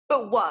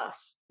 But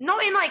worse.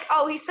 Not in like,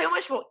 oh, he's so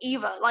much more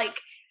evil. Like,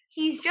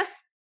 he's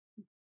just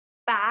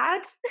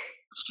bad.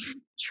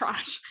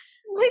 Trash.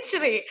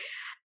 Literally.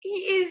 He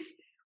is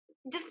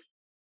just,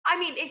 I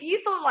mean, if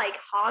you thought like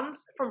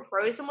Hans from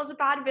Frozen was a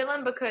bad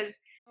villain because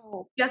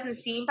he doesn't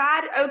seem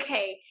bad,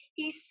 okay.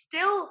 He's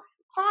still,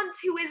 Hans,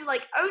 who is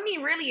like only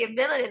really a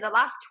villain in the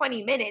last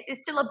 20 minutes,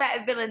 is still a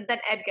better villain than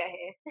Edgar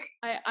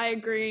here. I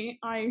agree.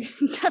 I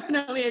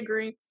definitely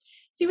agree.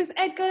 See, with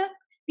Edgar,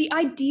 the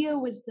idea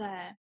was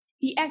there.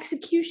 The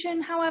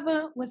execution,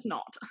 however, was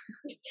not.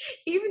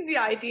 Even the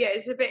idea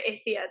is a bit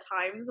iffy at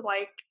times.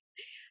 Like,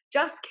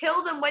 just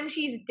kill them when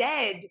she's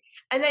dead,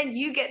 and then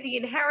you get the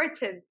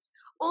inheritance.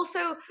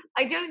 Also,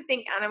 I don't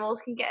think animals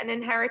can get an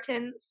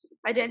inheritance.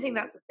 I don't think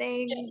that's a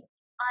thing.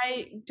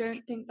 I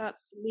don't think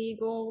that's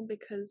legal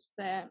because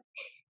they're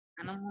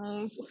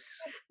animals.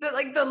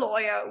 Like the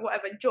lawyer,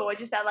 whatever,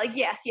 George is there. Like,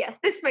 yes,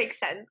 this makes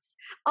sense.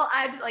 I'll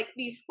add like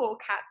these 4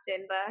 cats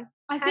in there.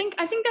 I think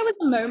there was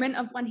a moment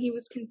of when he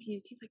was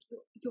confused. He's like,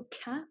 "Your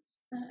cats?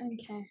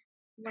 Okay,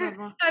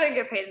 whatever." I don't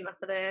get paid enough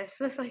for this.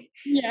 It's like,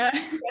 yeah,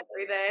 get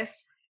through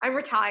this. I'm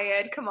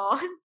retired. Come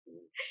on.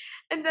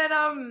 And then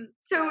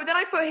so then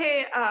I put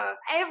here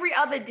every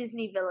other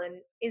Disney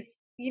villain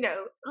is, you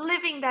know,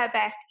 living their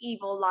best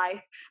evil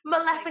life.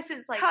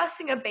 Maleficent's like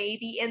cursing a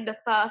baby in the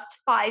first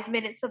 5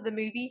 minutes of the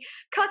movie.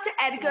 Cut to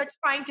Edgar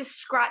trying to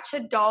scratch a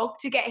dog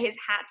to get his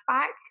hat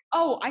back.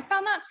 Oh, I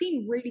found that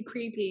scene really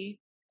creepy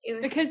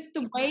because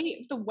the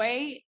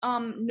way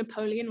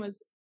Napoleon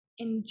was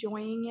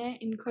enjoying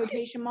it in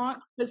quotation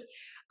marks was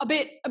a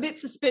bit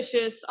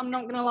suspicious. I'm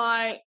not gonna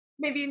lie.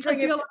 Maybe enjoying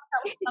it. Like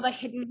that was another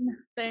hidden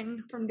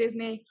thing from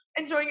Disney.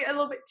 Enjoying it a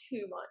little bit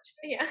too much.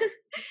 Yeah.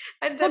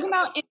 And talking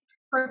about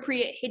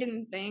inappropriate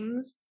hidden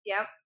things.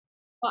 Yep.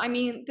 But I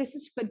mean, this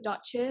is for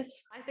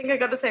Duchess. I think I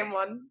got the same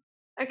one.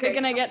 Okay. We're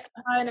gonna get to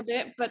her in a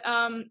bit, but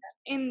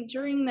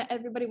during the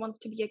Everybody Wants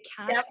to Be a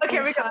Cat. Yeah.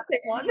 Okay, we got the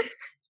same one.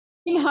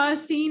 In her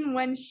scene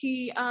when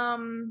she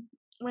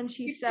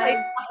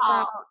says,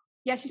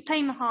 she's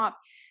playing the harp,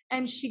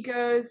 and she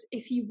goes,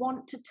 "If you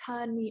want to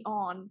turn me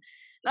on."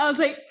 I was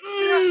like,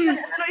 Not even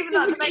this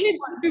that. is a kids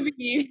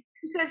movie.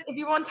 He says, if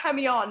you want to turn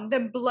me on,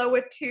 then blow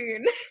a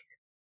tune.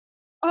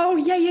 Oh,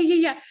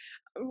 yeah.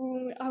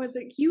 Ooh, I was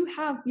like, you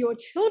have your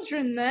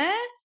children there?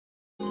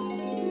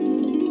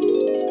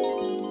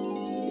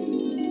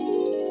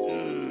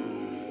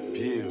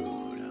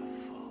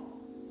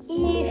 Beautiful.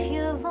 If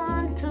you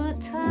want to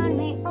turn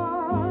me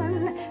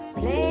on,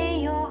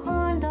 play your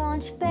horn,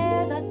 don't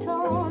spare the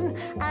tone,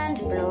 and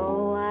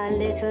blow a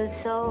little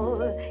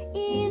soul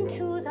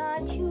into the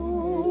tune.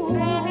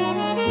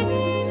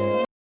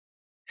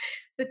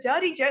 The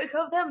dirty joke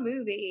of the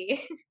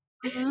movie.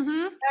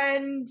 Mm-hmm.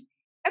 And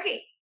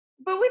okay,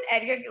 but with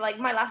Edgar, like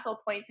my last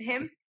little point for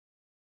him,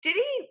 did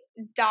he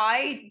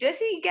die? Does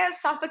he get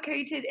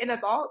suffocated in a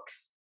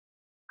box?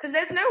 Because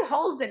there's no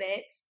holes in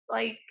it.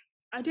 Like,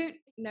 I don't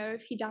know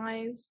if he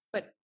dies,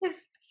 but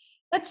his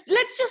let's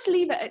just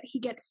leave it at he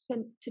gets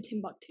sent to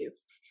Timbuktu.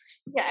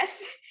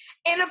 yes,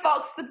 in a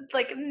box with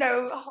like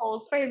no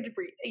holes for him to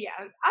breathe. Yeah,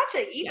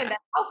 actually, even then,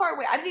 how far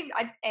away? I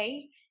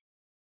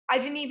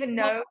didn't even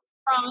know. Well,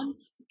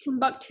 France,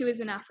 Timbuktu is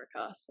in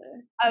Africa, so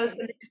I was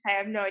going to say I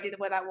have no idea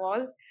where that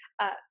was.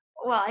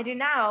 Well, I do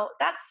now.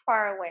 That's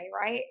far away,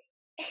 right?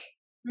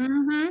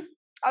 Mm-hmm.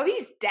 Oh,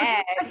 he's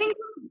dead. I think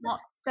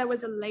once there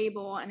was a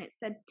label and it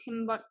said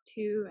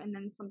Timbuktu and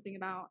then something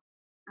about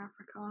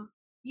Africa.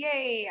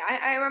 Yay!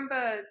 I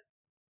remember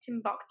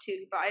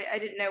Timbuktu, but I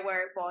didn't know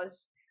where it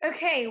was.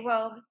 Okay,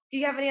 well, do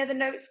you have any other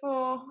notes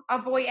for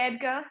our boy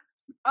Edgar?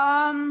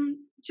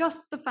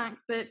 Just the fact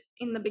that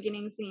in the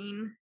beginning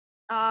scene,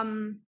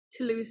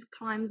 Toulouse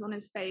climbs on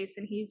his face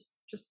and he's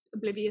just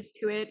oblivious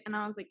to it, and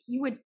I was like,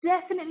 you would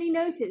definitely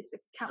notice if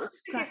the cat was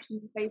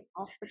scratching your face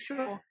off for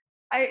sure.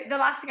 The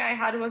last thing I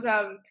had was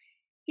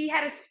he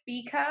had a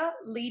speaker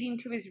leading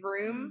to his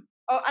room.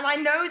 Oh, and I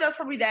know that's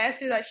probably there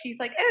so that she's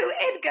like, oh,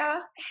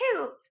 Edgar,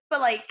 help!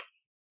 But like,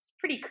 it's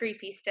pretty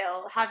creepy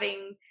still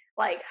having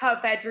like her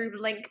bedroom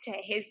linked to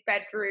his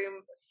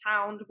bedroom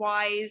sound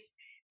wise.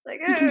 It's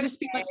like, You can just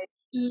be like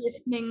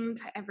listening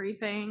to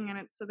everything, and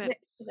it's a bit.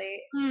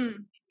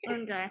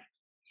 Okay.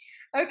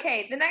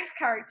 Okay, the next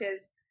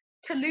characters.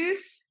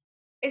 Toulouse.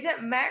 Is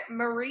it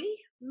Marie?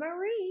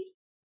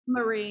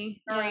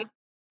 Yeah.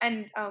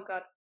 And oh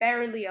god,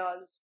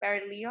 Berlioz.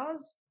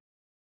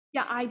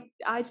 Yeah,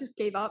 I just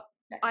gave up.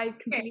 I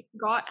completely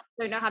forgot.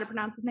 I don't know how to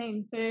pronounce his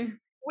name, so.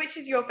 Which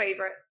is your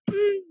favorite?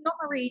 Not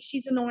Marie.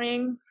 She's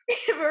annoying.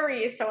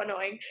 Marie is so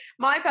annoying.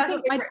 My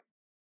personal favorite.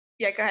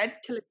 Yeah, go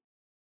ahead.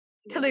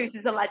 Toulouse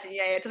is a legend.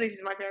 Yeah, Toulouse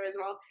is my favorite as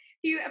well.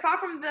 Apart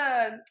from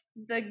the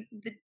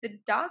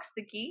ducks,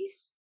 the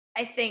geese.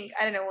 I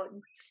don't know what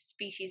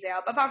species they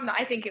are, but apart from that,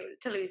 I think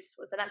Toulouse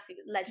was an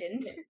absolute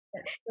legend.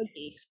 The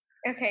geese.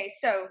 Okay,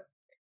 so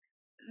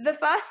the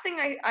first thing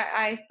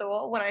I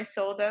thought when I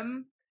saw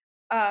them,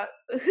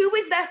 who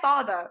is their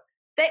father?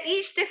 They're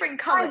each different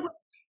colors.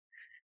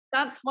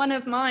 That's one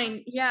of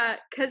mine. Yeah,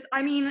 because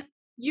I mean,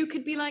 you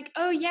could be like,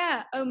 oh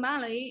yeah,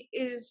 O'Malley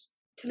is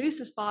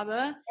Toulouse's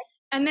father,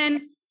 and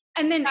then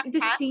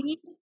the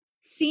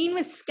scene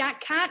with Scat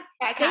Cat,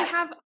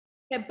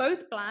 they're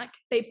both black.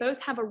 They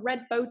both have a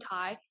red bow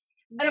tie,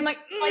 and I'm like,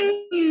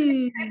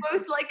 they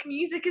both like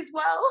music as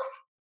well.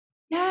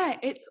 Yeah,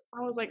 I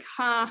was like,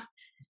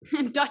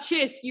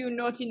 Duchess, you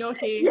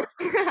naughty.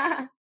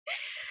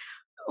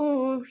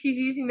 Oh, she's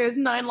using those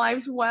 9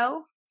 lives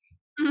well.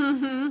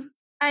 Mm-hmm.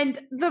 And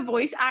the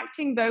voice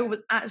acting though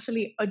was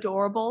actually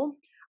adorable.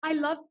 I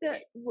love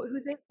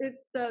who's it? Is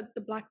the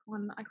black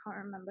one? I can't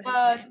remember his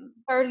name.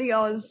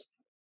 Berlioz.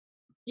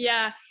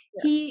 Yeah,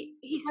 he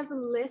has a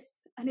lisp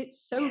and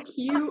it's so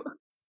cute.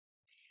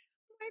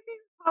 I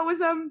think that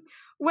was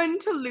when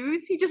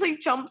Toulouse he just like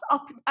jumps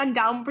up and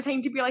down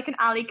pretending to be like an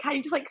alley cat.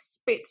 He just like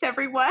spits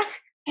everywhere.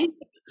 It's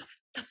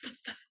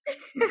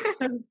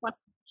so funny.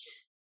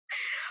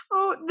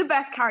 Oh, the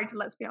best character,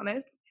 let's be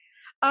honest.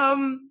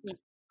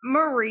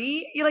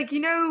 Marie, you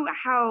know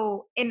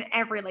how in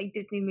every like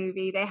Disney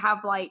movie they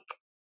have like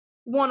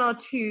 1 or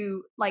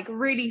 2 like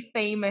really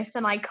famous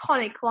and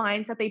iconic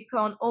lines that they put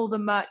on all the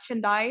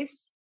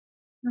merchandise.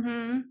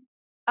 Mm-hmm.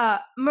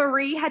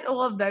 Marie had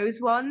all of those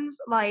ones.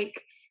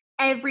 Like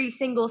every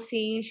single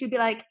scene, she'd be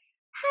like,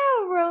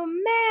 "How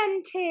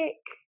romantic!"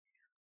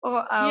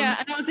 Or yeah,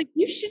 and I was like,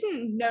 "You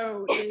shouldn't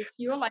know this.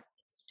 You're like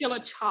still a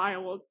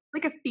child,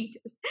 like a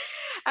fetus."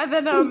 And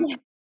then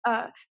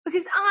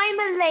because I'm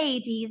a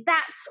lady,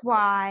 that's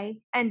why.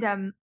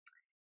 And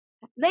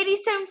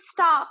ladies don't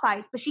start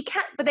fights, but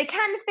they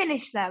can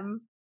finish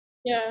them.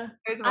 Yeah,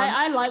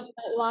 I like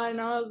that line.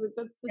 I was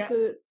like,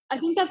 I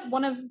think that's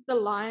one of the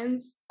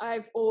lines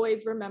I've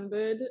always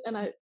remembered, and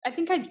I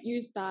think I've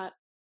used that.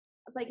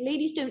 I was like,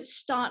 ladies don't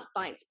start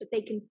fights, but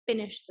they can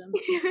finish them.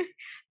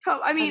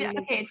 I mean,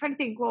 okay, I'm trying to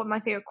think what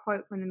my favorite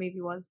quote from the movie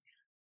was.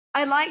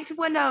 I liked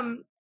when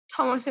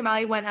Thomas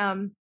O'Malley went,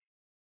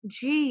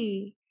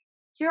 gee,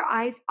 your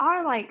eyes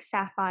are like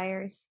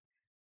sapphires.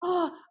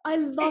 Oh, I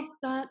love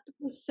that. It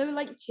was so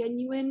like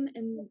genuine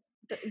and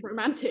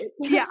romantic.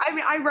 Yeah, I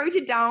mean, I wrote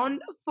it down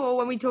for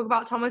when we talk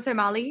about Thomas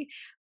O'Malley,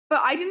 but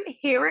I didn't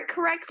hear it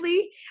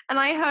correctly, and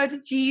I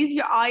heard, "Geez,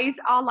 your eyes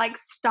are like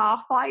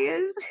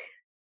starfires."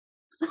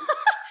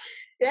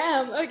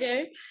 Damn.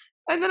 Okay.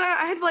 And then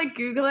I had to like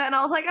Google it, and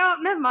I was like, "Oh,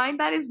 never mind,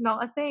 that is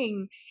not a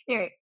thing."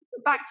 Anyway,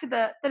 back to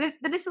the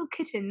little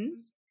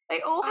kittens.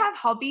 They all have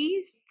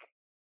hobbies.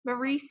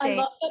 Marie I sings.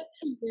 love that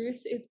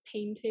Toulouse is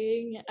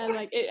painting and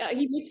like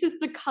he mixes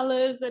the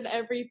colors and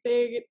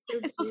everything. It's so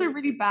It's cute. also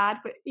really bad,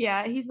 but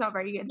yeah, he's not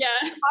very good.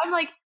 Yeah. I'm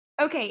like,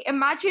 okay,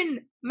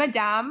 imagine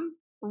Madame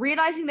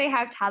realizing they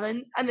have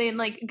talents and then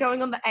like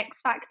going on the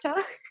X Factor.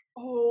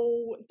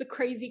 Oh, the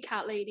crazy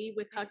cat lady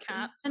with her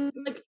cats and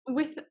like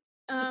with the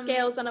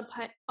Scales and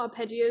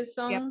Arpeggios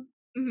song,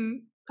 Mm-hmm.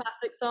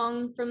 classic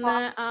song from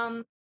there.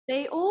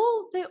 They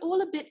all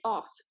a bit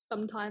off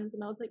sometimes,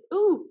 and I was like,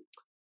 ooh,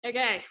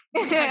 okay,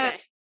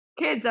 okay.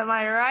 Kids, am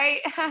I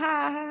right?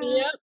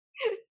 Yep.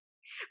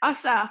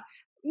 Us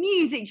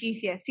music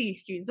GCSE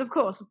students, of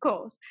course.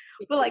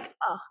 But like,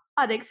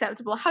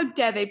 unacceptable. How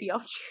dare they be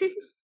off tune?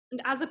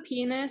 And as a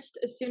pianist,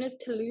 as soon as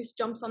Toulouse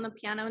jumps on the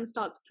piano and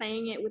starts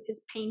playing it with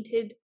his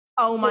painted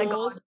Oh my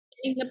god,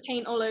 getting the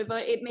paint all over,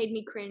 it made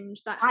me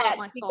cringe. That I hurt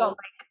my actually soul.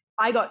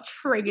 I got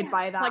triggered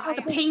by that.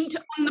 Like the paint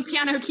on the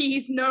piano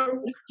keys,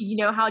 no. You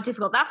know how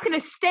difficult that's gonna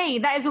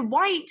stain. That is a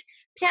white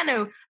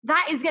piano.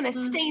 That is gonna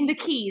stain the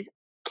keys.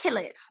 Kill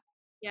it.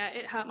 Yeah,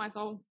 it hurt my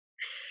soul.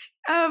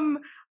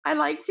 I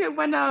liked it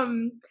when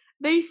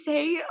they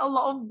say a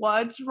lot of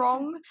words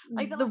wrong.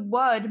 Like the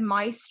word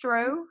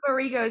maestro.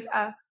 Marie goes,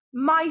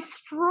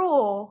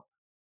 maestro,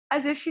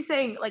 as if she's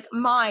saying like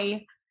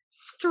my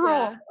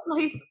straw. Yeah.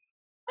 Like,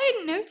 I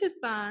didn't notice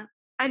that.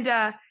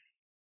 and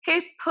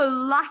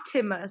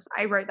hippopotamus.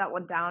 I wrote that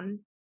one down.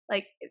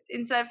 Like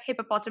instead of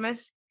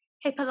hippopotamus,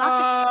 hippopotamus.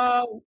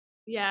 Oh,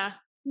 yeah.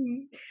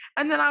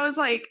 And then I was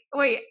like,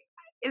 wait,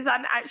 is that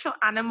an actual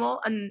animal?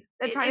 And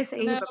they're trying to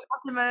say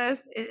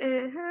hippopotamus.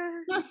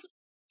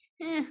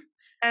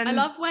 And I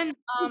love when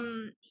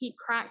he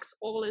cracks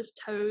all his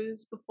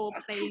toes before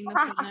playing the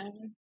piano.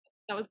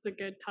 That was a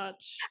good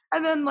touch.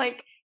 And then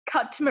like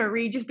cut to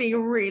Marie just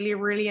being really,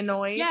 really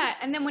annoyed. Yeah,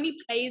 and then when he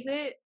plays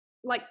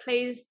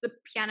the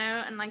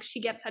piano and like she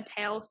gets her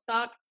tail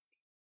stuck,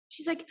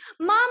 she's like,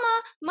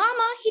 Mama,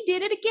 he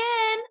did it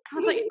again. I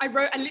was like,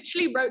 I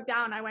literally wrote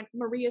down, I went,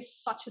 Marie is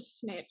such a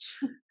snitch.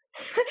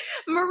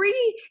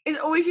 Marie is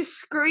always just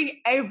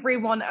screwing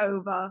everyone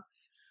over.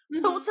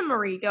 Thoughts on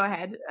Marie? Go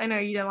ahead. I know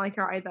you don't like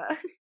her either.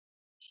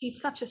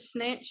 She's such a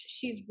snitch.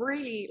 She's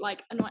really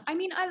like annoying. I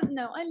mean, I don't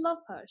know. I love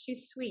her.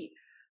 She's sweet,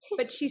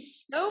 but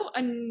she's so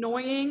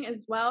annoying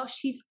as well.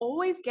 She's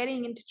always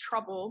getting into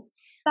trouble.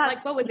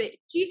 Like, what was it?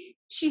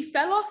 She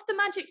fell off the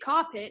magic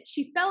carpet.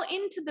 She fell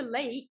into the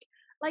lake.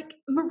 Like,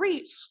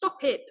 Marie,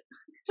 stop it.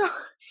 So,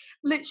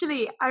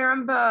 literally, I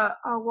remember.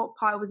 What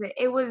part was it?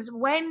 It was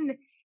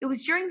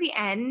during the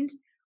end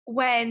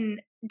when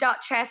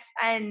Duchess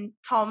and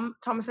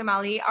Thomas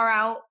O'Malley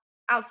are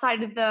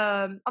outside of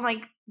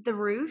the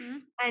roof,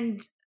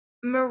 and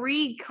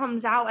Marie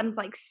comes out and is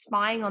like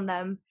spying on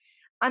them,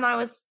 and I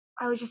was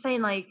just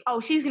saying like, oh,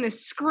 she's gonna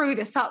screw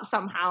this up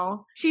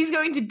somehow. She's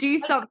going to do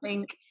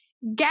something,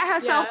 get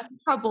herself in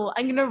trouble,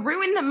 and gonna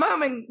ruin the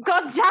moment.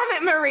 God damn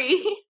it,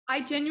 Marie!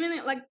 I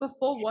genuinely, like,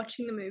 before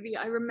watching the movie,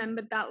 I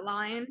remembered that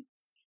line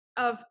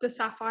of the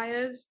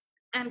sapphires,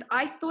 and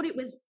I thought it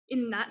was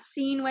in that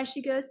scene where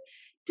she goes,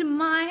 "Do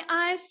my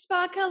eyes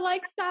sparkle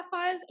like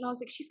sapphires?" And I was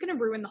like, she's gonna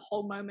ruin the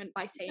whole moment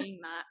by saying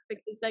that,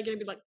 because they're gonna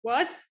be like,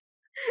 what?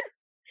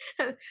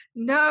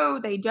 No,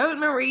 they don't,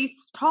 Marie.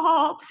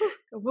 Stop.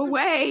 Go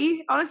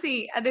away.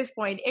 Honestly, at this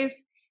point, if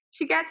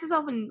she gets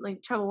herself in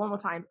like trouble one more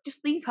time,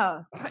 just leave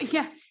her.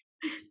 Yeah,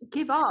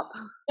 give up.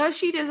 Does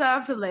she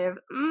deserve to live?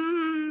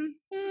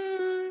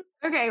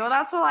 Okay, well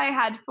that's all I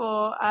had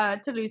for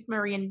Toulouse,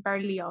 Marie, and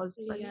Berlioz.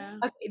 Yeah.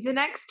 Okay, the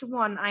next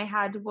one I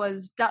had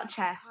was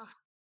Duchess.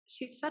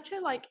 She's such a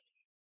like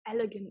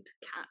elegant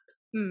cat.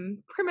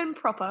 Prim and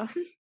proper.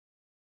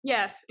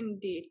 Yes,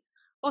 indeed.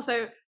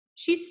 Also,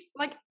 she's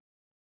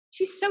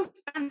so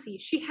fancy.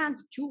 She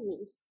has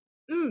jewels.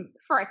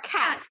 For a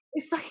cat,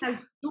 it's like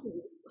has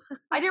jewels.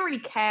 I don't really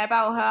care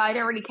about her. I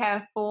don't really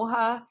care for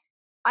her.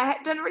 I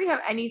don't really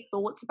have any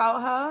thoughts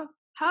about her.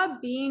 Her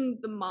being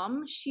the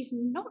mum, she's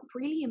not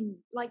really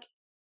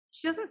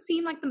she doesn't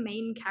seem like the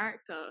main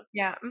character.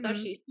 Yeah, does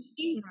she? She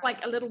seems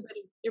like a little bit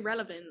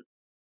irrelevant.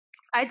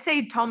 I'd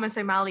say Thomas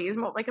O'Malley is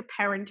more like a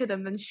parent to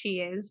them than she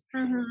is.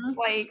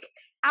 Like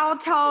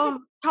out of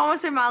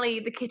Thomas O'Malley,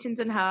 the kittens,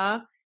 and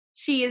her,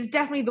 she is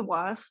definitely the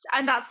worst,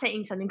 and that's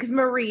saying something because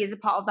Marie is a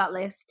part of that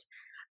list.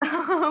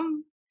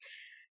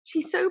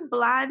 She's so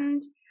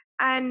bland,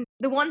 and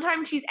the one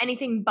time she's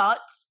anything but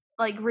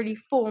like really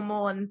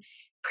formal and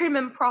prim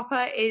and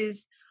proper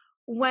is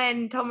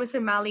when Thomas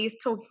O'Malley is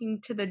talking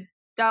to the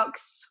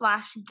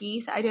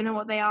ducks/geese. I don't know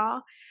what they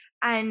are,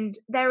 and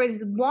there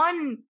is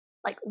one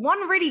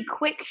really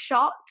quick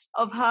shot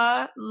of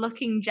her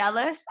looking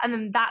jealous, and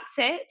then that's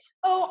it.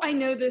 Oh, I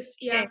know this.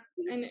 Yeah,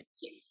 and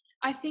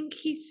I think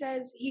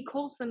he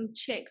calls them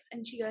chicks,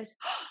 and she goes,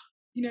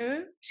 you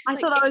know. I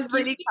thought that was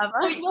really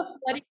clever. You're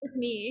flirting with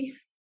me.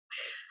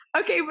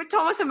 Okay, but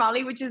Thomas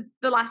O'Malley, which is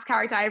the last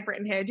character I've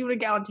written here. Do you want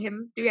to get onto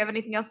him? Do you have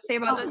anything else to say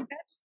about those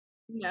bits?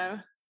 No.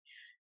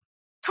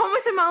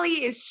 Thomas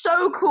O'Malley is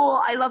so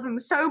cool. I love him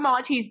so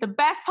much. He's the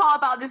best part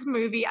about this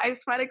movie. I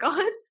swear to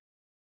God.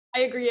 I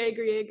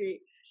agree.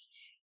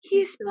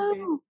 He's so good.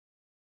 so,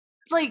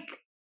 like,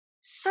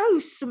 so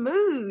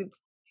smooth.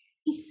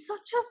 He's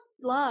such a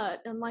flirt,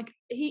 and like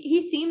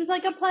he seems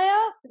like a player,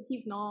 but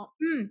he's not.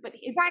 But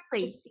he's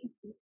Exactly.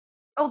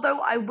 Although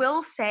I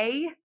will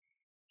say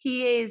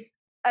he is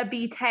a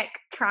B-Tech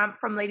tramp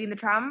from Lady and the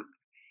Tramp.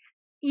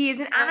 He is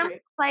an anime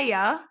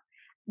player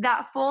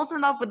that falls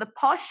in love with a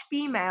posh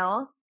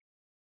female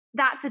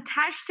that's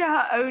attached to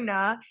her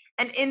owner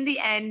and in the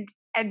end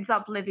ends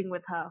up living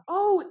with her.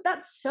 Oh,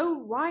 that's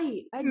so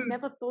right. I'd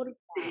never thought of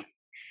that.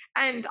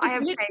 And It's I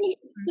have literally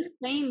the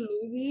same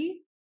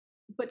movie,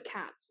 but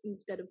cats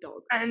instead of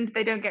dogs. and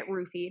they don't get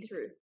roofied.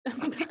 True.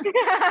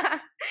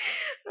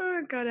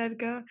 Oh God,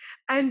 Edgar.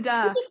 And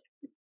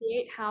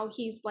Appreciate how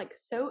he's like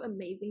so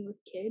amazing with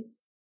kids.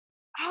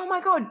 oh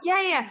my God,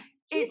 yeah.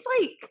 It's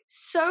like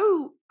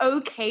so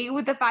okay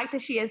with the fact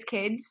that she has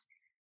kids.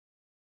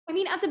 I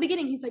mean, at the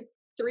beginning, he's like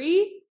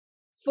 3,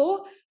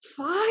 4,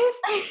 5,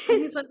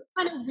 and he's like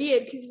kind of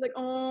weird because he's like,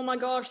 oh my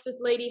gosh, this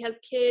lady has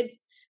kids.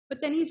 But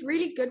then he's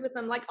really good with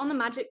them, like on the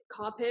magic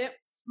carpet.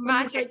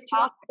 Magic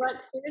carpet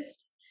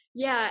breakfast.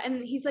 Yeah,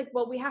 and he's like,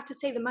 well, we have to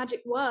say the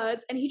magic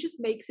words, and he just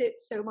makes it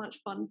so much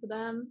fun for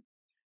them.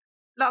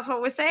 That's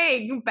what we're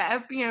saying.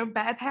 Better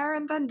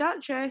parent than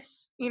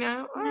Duchess.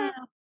 Yeah.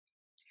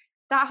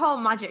 That whole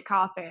magic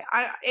carpet.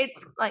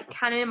 It's like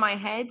canon in my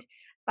head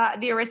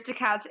that the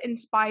Aristocats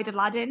inspired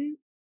Aladdin.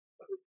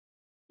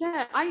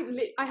 Yeah,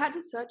 I had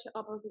to search it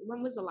up. I was like,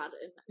 when was Aladdin?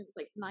 It was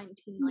like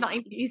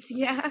 1990. 90s,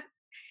 yeah.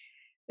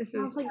 This I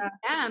is was like,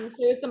 damn. So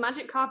it's a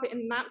magic carpet,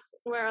 and that's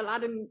where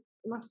Aladdin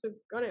must have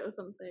got it or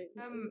something.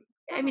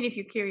 I mean, if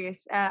you're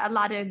curious,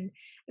 Aladdin,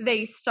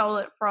 they stole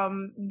it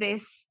from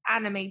this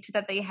animator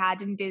that they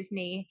had in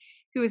Disney,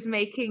 who was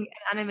making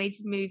an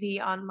animated movie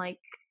on like,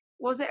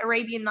 was it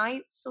Arabian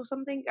Nights or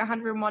something?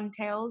 101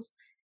 Tales.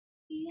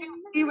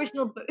 The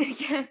original book,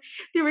 yeah,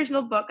 the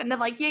original book, and they're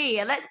like,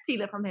 yeah, let's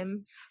steal it from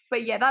him.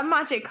 But yeah, that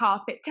magic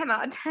carpet, 10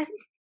 out of 10.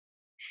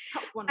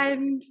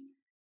 And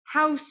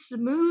how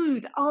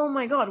smooth! Oh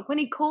my God, when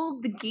he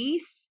called the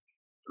geese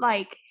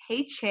like,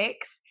 "Hey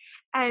chicks,"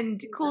 and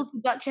calls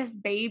the Duchess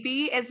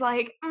baby, it's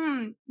like,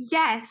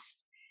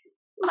 yes.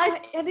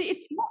 Like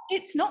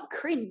it's not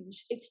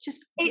cringe. It's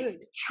just good. It's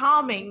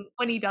charming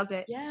when he does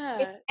it. Yeah.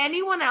 If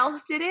anyone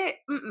else did it,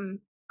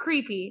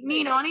 creepy.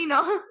 Nino.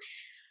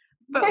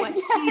 But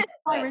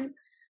when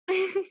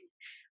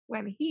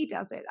when he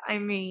does it, I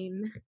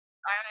mean,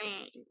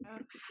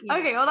 yeah.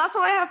 Okay, well that's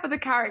all I have for the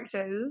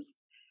characters.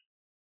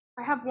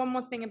 I have one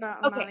more thing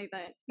about O'Malley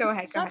though. Go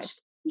ahead.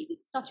 He's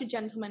such a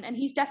gentleman, and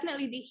he's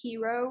definitely the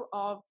hero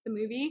of the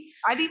movie.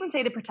 I'd even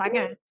say the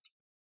protagonist.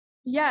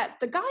 Yeah,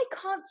 the guy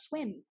can't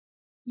swim,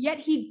 yet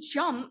he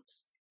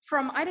jumps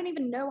from I don't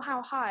even know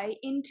how high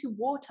into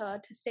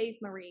water to save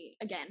Marie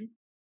again.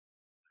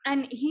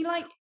 And he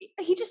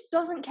just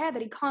doesn't care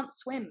that he can't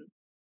swim.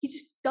 He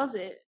just does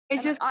it.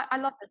 I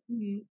love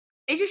it.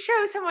 It just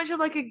shows how much of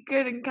like a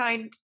good and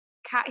kind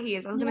cat he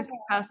is. I was gonna say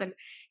person.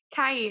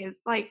 Cat he is.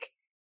 Like,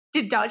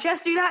 did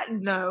Duchess do that?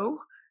 No.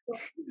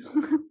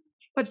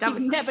 But she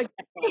never gets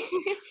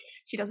it.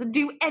 She doesn't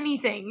do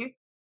anything.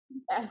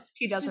 Yes,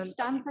 she doesn't. She just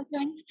stands there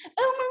going,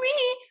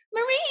 "Oh,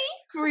 Marie."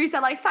 Marie's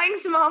like,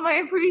 "Thanks, Mom. I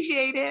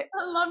appreciate it.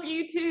 I love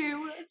you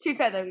too." To be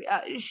fair though,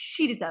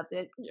 she deserves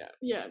it.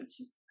 Yeah.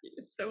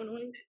 It's so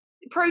annoying.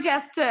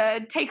 Protest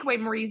to take away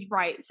Marie's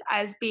rights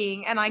as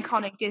being an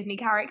iconic Disney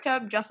character.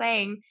 Just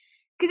saying,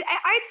 because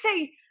I'd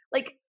say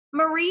like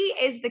Marie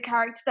is the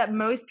character that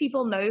most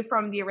people know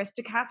from the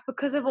Aristocats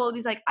because of all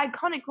these like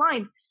iconic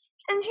lines,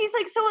 and she's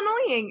like so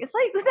annoying. It's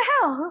like, what the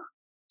hell?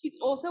 She's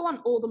also on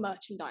all the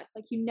merchandise.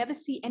 Like, you never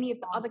see any of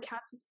the other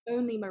cats. It's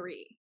only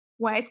Marie.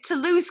 Where's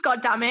Toulouse,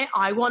 goddammit?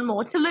 I want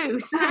more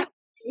Toulouse.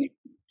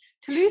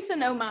 Toulouse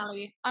and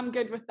O'Malley. I'm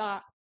good with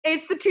that.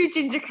 It's the two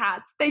ginger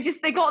cats. They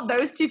got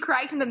those two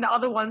correct, and then the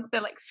other ones,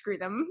 they're like, screw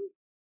them.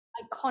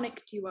 Iconic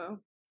duo.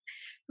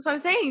 That's what I'm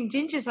saying.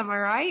 Gingers, am I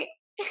right?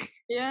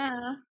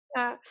 Yeah.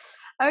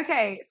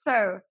 Okay,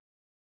 so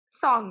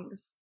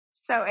songs.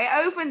 So it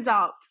opens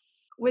up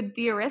with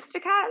the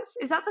Aristocats.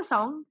 Is that the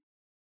song?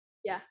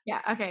 Yeah,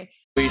 okay.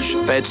 Which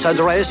pet's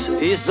address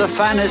is the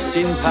finest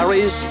in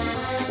Paris?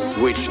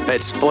 Which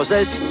pets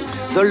possess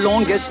the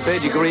longest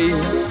pedigree?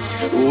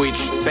 Which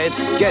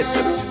pets get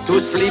to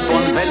sleep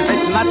on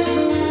velvet mats?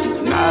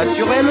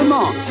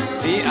 Naturellement,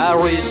 the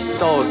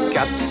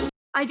Aristocats.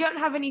 I don't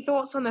have any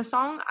thoughts on the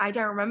song. I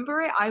don't remember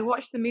it. I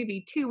watched the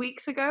movie 2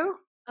 weeks ago.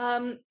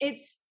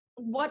 It's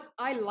what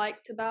I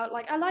liked about,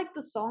 like, I liked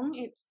the song.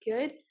 It's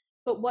good.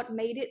 But what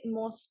made it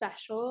more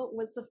special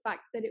was the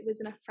fact that it was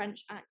in a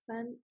French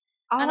accent.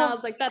 And I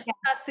was like,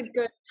 that's a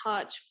good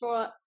touch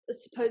for a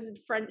supposed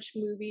French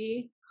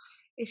movie.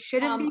 It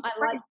shouldn't be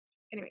French.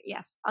 Anyway,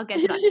 yes, I'll get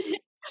to that.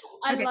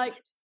 I liked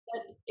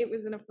that it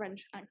was in a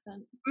French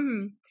accent.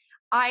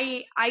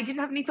 I didn't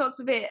have any thoughts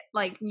of it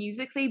like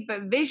musically,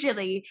 but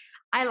visually,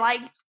 I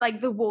liked like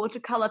the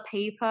watercolor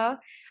paper,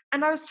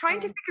 and I was trying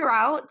to figure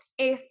out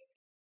if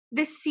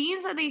the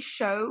scenes that they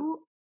show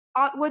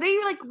were they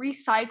like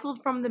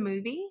recycled from the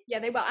movie? Yeah,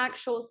 they were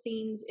actual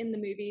scenes in the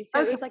movie,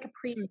 so it was like a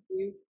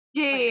preview.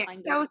 Yeah,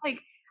 kind I of. was like,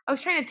 I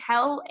was trying to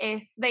tell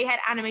if they had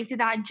animated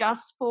that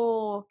just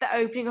for the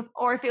opening of,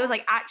 or if it was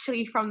like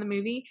actually from the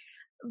movie.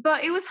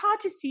 But it was hard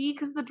to see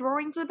because the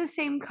drawings were the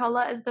same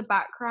color as the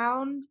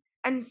background,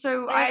 and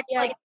so I had to,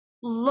 like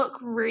look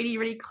really,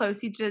 really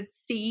closely to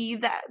see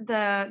that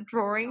the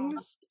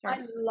drawings. I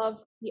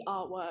love the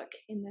artwork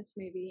in this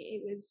movie.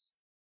 It was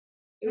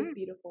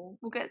beautiful.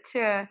 We'll get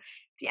to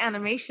the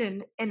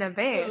animation in a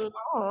bit.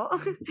 Oh.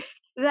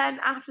 Then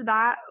after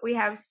that, we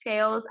have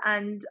scales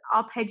and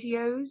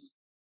arpeggios.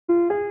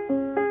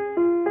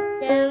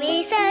 Do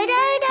me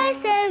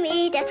so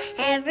me do.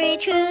 Every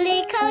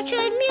truly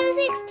cultured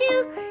music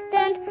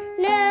student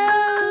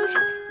knows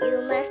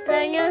you must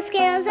learn your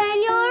scales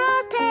and your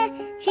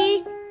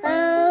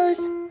arpeggios.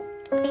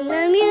 Bring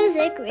the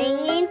music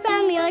ringing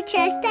from your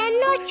chest and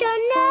not your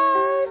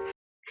nose.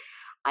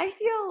 I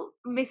feel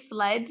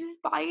misled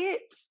by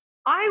it.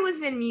 I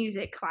was in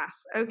music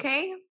class,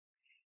 okay?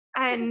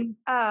 And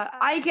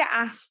I get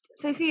asked,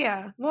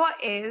 Sophia,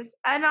 what is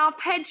an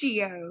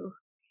arpeggio?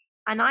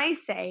 And I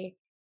say,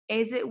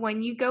 is it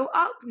when you go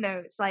up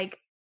notes? Like,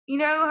 you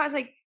know, I was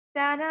like,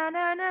 da na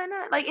na na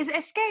na. Like, is it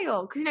a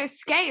scale? Because, you know,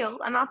 scale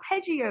and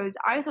arpeggios,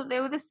 I thought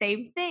they were the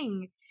same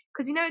thing.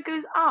 Because, you know, it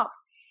goes up.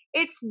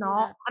 It's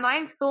not. Yeah. And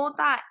I've thought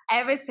that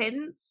ever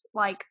since,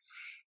 like,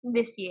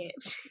 this year.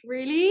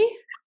 Really?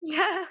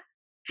 Yeah.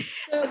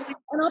 So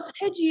an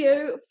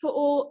arpeggio for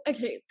all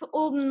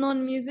the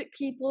non-music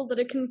people that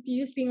are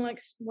confused, being like,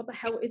 what the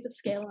hell is a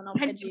scale and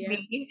arpeggio?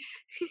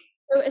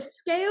 So a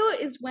scale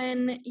is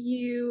when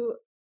you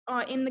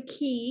are in the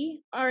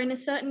key, are in a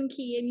certain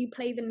key, and you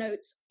play the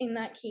notes in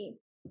that key,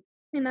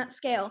 in that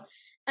scale.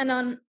 And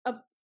on a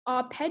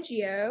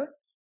arpeggio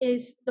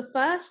is the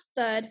first,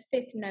 third,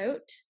 fifth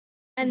note,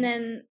 and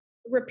then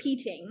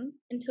repeating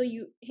until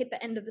you hit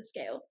the end of the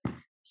scale.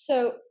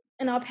 So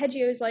an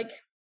arpeggio is like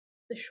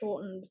the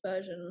shortened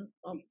version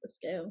of the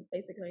scale,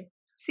 basically.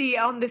 See,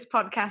 on this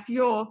podcast,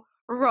 your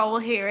role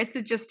here is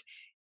to just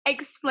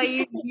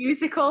explain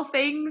musical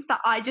things that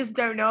I just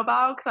don't know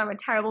about because I'm a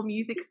terrible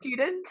music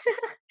student.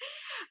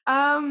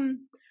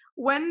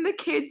 When the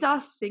kids are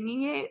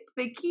singing it,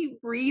 they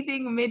keep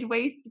breathing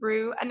midway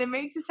through, and it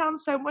makes it sound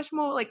so much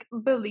more like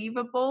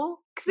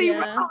believable because they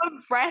run out of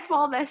breath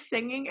while they're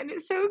singing, and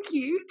it's so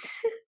cute.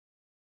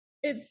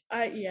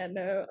 I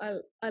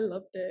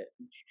loved it.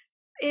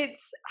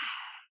 It's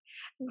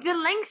the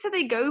lengths that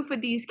they go for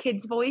these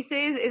kids'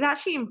 voices is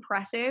actually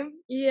impressive.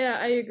 Yeah,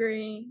 I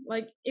agree.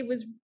 Like, it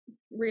was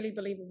really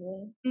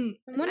believable. I'm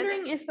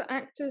wondering if the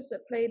actors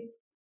that played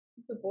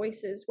the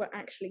voices were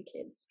actually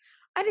kids.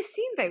 I'd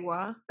assume they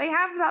were. They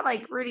have that,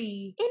 like,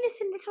 really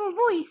innocent little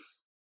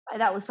voice.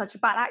 That was such a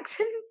bad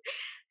accent.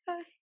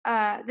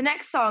 The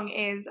next song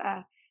is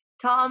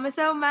Thomas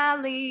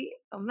O'Malley,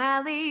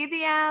 O'Malley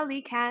the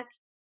Alley Cat.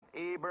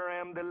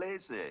 Abraham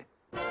DeLacy,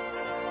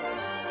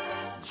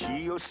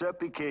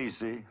 Giuseppe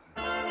Casey,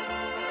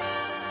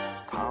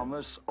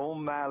 Thomas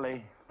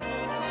O'Malley,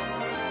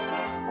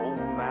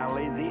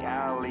 O'Malley the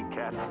Alley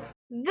Cat.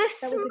 The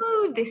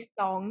smoothest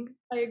song.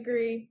 I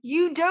agree.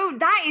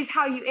 That is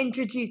how you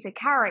introduce a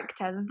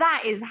character.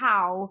 That is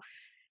how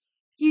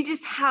you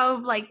just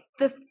have, like,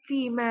 the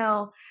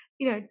female,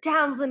 you know,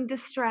 damsel in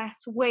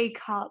distress wake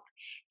up,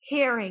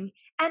 hearing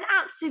an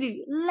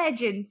absolute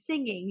legend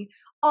singing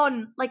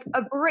on, like,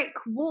 a brick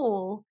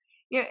wall.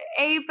 You know,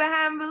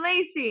 Abraham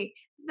Lacey,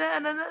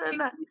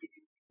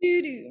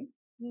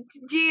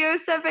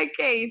 Giuseppe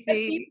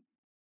Casey.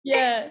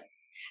 Yeah.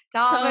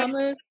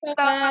 Thomas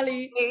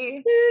O'Malley.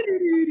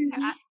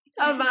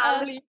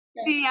 O'Malley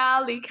the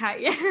Alley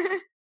Cat. Yeah.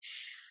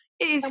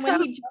 It is and so.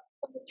 When he jumps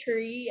on the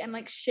tree and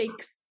like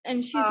shakes,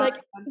 and she's like,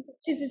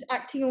 she's just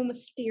acting all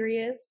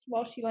mysterious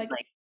while she like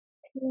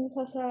cleans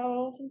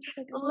herself. And she's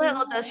like,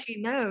 little does she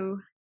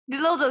know.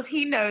 Little does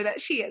he know that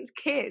she has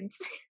kids.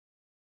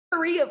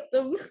 3 of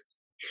them.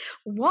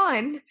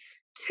 1,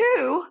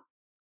 2,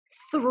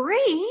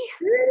 3.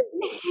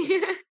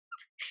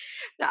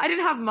 I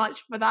didn't have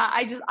much for that.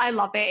 I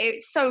love it.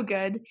 It's so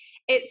good.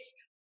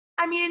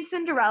 In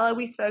Cinderella,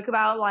 we spoke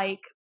about,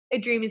 like, A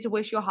Dream is a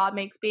Wish Your Heart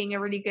Makes being a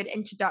really good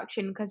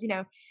introduction because, you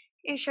know,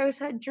 it shows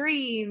her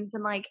dreams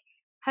and, like,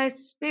 her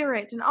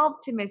spirit and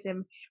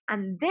optimism.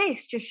 And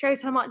this just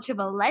shows how much of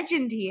a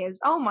legend he is.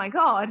 Oh my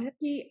god.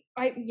 He's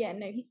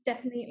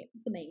definitely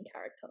the main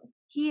character.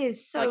 He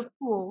is so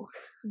cool.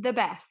 The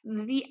best.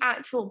 The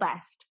actual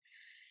best.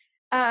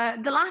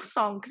 The last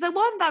song, because there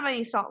weren't that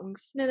many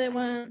songs. No, there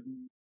weren't.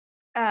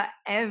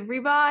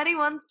 Everybody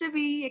wants to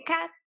be a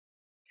cat.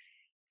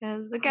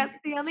 Because the cat's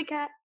the only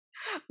cat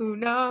who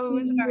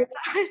knows where it's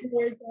at.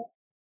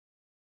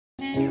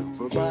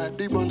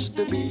 Everybody wants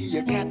to be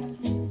a cat.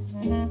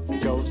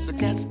 Because the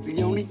cat's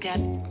the only cat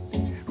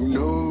who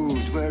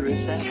knows where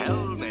it's at.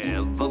 Tell me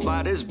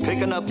everybody's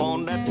picking up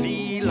on that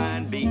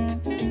feline beat.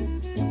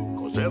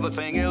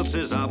 everything else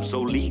is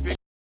obsolete.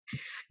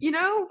 You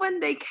know when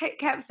they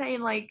kept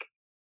saying like,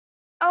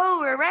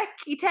 "Oh,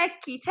 Reki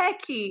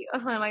Teki," or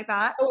something like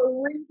that.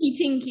 Oh, Rinky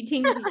Tinky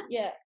Tinky,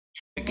 yeah.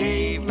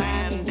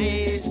 Caveman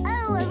days.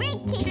 Oh, a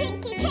rinky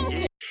tinky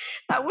tinky.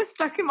 That was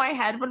stuck in my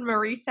head when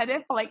Marie said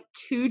it for like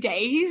 2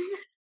 days.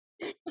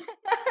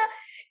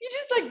 You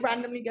just like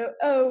randomly go,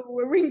 oh,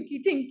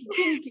 Rinky Tinky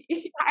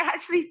Tinky. I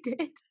actually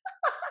did.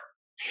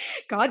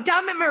 God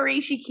damn it, Marie!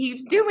 She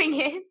keeps doing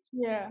it.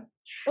 Yeah.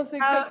 Also,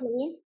 Uh,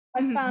 quickly,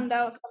 I mhm. found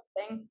out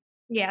something.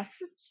 Yes.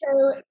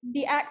 So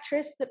the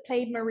actress that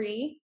played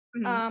Marie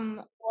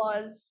Mhm.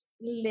 was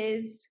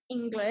Liz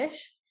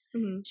English.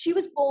 Mhm. She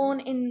was born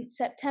in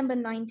September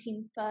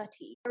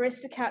 1930.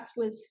 Aristocats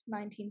was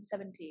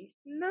 1970.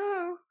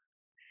 No,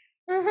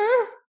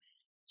 Uh-huh.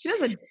 she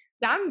does a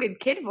damn good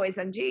kid voice,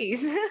 and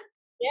geez,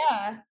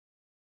 Yeah.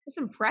 that's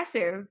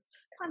impressive.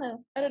 It's kind of,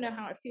 I don't know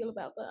how I feel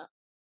about that.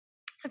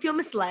 I feel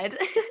misled.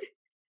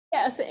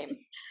 Yeah, same.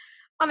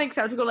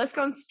 Unacceptable. Let's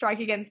go on strike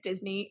against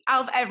Disney.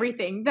 Out of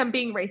everything, them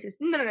being racist.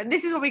 No.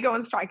 This is what we go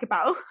on strike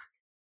about.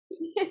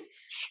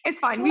 It's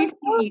fine. We've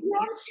You're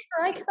on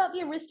strike about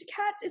the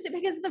Aristocats? Is it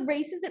because of the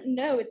racism?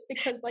 No, it's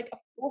because like a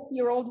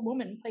 40-year-old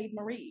woman played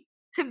Marie.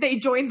 they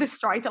joined the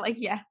strike. They're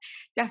like, yeah,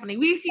 definitely.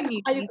 We've seen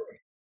I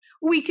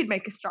we could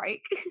make a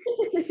strike.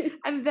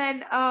 And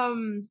then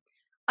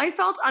I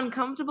felt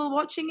uncomfortable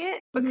watching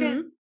it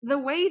because the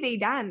way they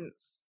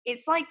dance,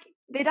 it's like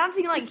they're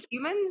dancing like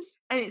humans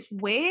and it's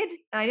weird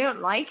and I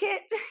don't like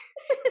it.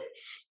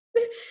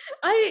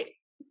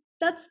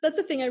 that's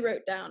the thing I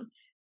wrote down.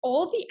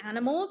 All the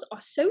animals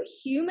are so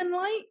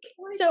human-like.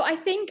 So I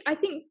think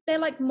they're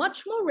like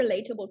much more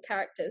relatable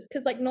characters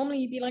because like normally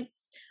you'd be like,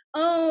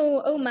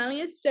 oh,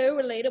 Mally is so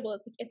relatable.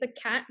 It's like it's a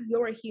cat,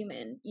 you're a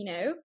human, you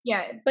know.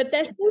 Yeah, But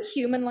they're so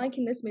human-like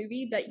in this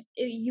movie that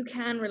you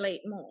can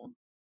relate more.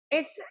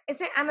 is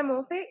it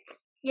anamorphic?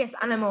 Yes,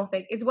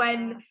 anamorphic is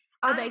when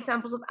other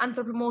examples of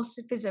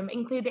anthropomorphism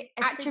include the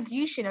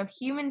attribution of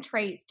human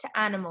traits to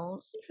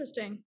animals.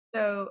 Interesting.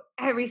 So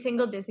every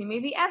single Disney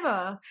movie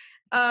ever.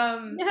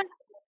 Yeah.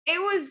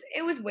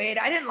 It was weird.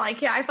 I didn't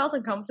like it. I felt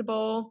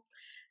uncomfortable.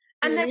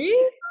 And then Really? she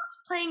starts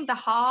playing the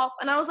harp,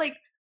 and I was like,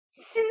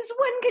 since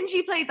when can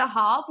she play the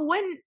harp?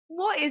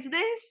 What is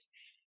this?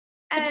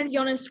 And to And be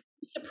honest,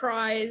 I'm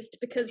surprised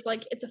because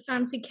like it's a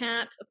fancy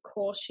cat. Of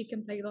course, she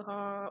can play the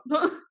harp.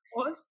 of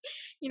course,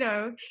 you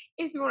know,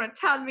 if you want to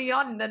turn me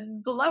on,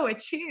 then blow a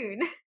tune.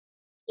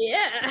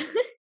 Yeah.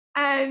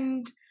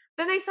 And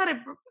then they started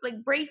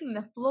like breaking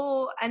the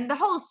floor, and the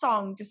whole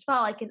song just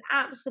felt like an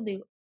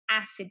absolute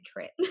acid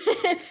trip.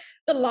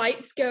 The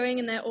lights going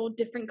and they're all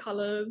different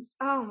colors.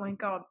 Oh my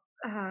god!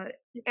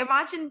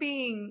 Imagine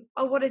being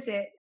what is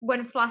it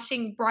when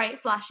bright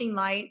flashing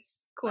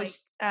lights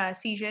cause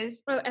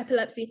seizures? Oh,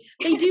 epilepsy.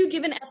 They do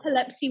give an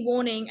epilepsy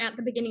warning at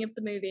the beginning of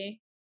the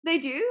movie. They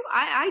do.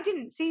 I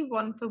didn't see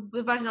one for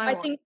the version I I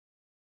watched. think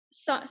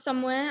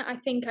somewhere I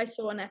think I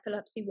saw an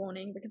epilepsy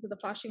warning because of the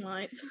flashing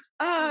lights.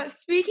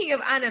 Speaking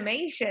of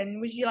animation,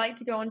 would you like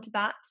to go on to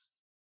that?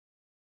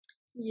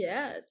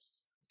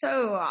 Yes.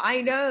 So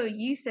I know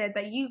you said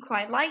that you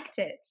quite liked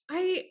it.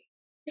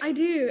 I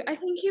do. I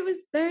think it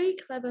was very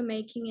clever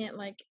making it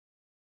like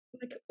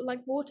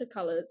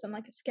watercolors and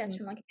like a sketch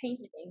and like a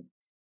painting.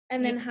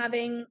 And then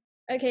having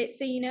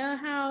so you know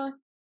how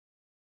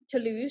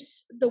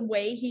Toulouse, the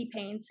way he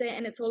paints it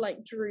and it's all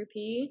like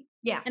droopy.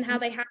 Yeah. And how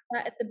they have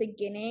that at the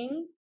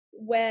beginning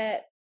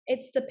where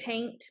it's the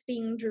paint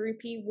being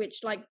droopy which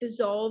like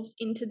dissolves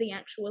into the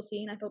actual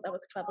scene. I thought that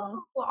was clever.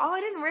 Oh, I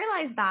didn't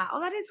realize that. Oh,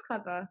 that is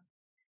clever.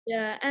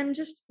 Yeah, and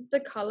just the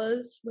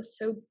colors were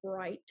so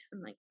bright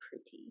and like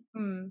pretty.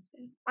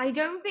 I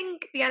don't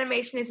think the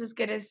animation is as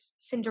good as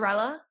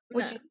Cinderella,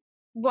 which No. is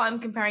what I'm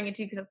comparing it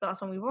to because that's the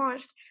last one we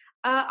watched.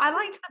 I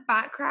liked the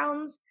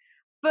backgrounds,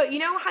 but you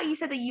know how you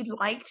said that you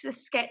liked the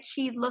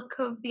sketchy look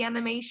of the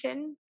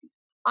animation?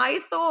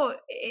 I thought,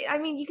 I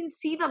mean, you can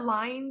see the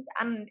lines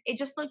and it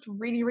just looked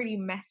really, really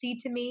messy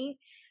to me.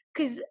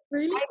 Because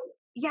Really?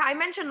 I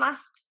mentioned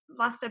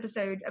last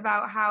episode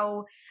about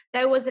how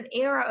there was an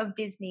era of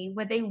Disney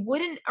where they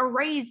wouldn't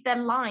erase their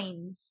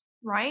lines,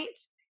 right?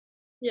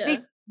 Yeah. They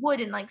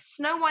wouldn't. Like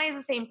Snow White is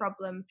the same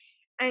problem.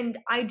 And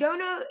I don't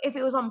know if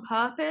it was on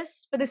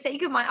purpose. For the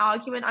sake of my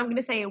argument, I'm going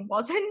to say it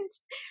wasn't.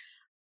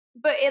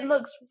 But it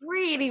looks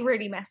really,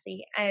 really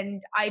messy.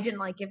 And I didn't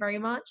like it very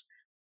much.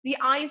 The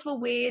eyes were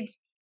weird.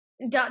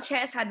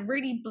 Duchess had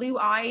really blue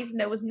eyes and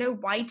there was no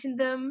white in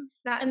them.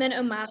 And then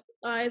Omar's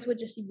eyes were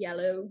just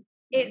yellow.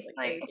 It's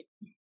like,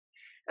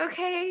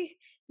 okay,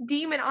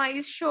 demon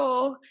eyes,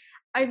 sure.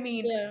 I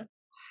mean, yeah.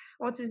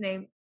 What's his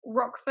name?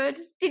 Rockford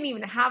didn't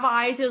even have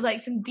eyes. It was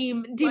like some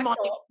demonic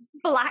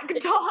black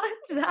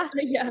dots.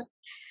 Yeah.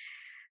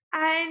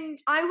 And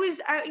I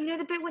was, you know,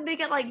 the bit when they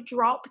get like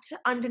dropped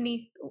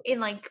underneath in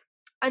like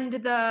under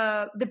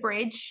the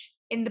bridge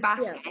in the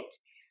basket.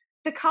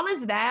 The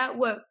colors there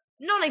were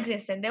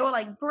non-existent. They were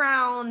like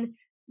brown,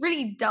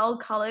 really dull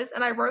colors,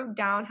 and I wrote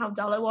down how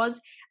dull it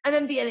was. And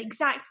then the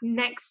exact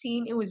next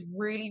scene, it was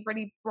really,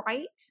 really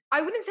bright.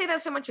 I wouldn't say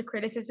that's so much a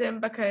criticism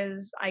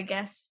because I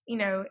guess,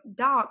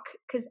 dark,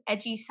 because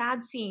edgy,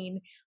 sad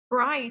scene,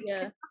 bright,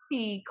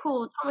 catchy,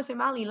 cool, Thomas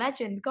O'Malley,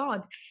 legend,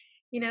 God,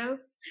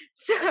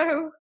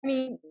 So, I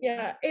mean,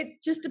 yeah,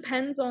 it just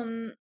depends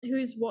on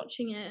who's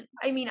watching it.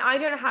 I mean, I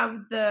don't have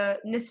the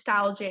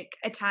nostalgic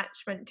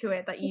attachment to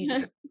it that you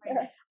do.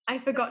 Yeah. I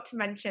forgot to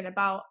mention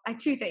about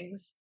two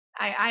things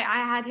I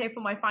had here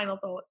for my final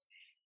thoughts.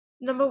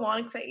 Number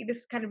one, because this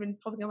has kind of been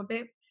popping up a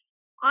bit,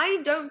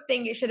 I don't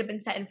think it should have been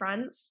set in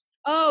France.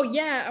 Oh,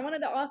 yeah, I wanted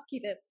to ask you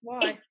this.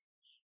 Why?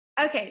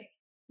 Okay,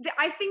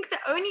 I think the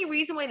only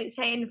reason why they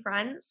say in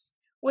France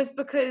was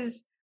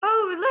because,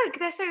 oh, look,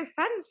 they're so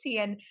fancy,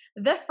 and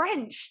the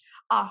French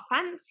are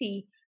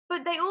fancy.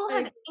 But they all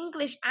had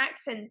English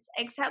accents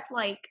except,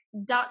 like,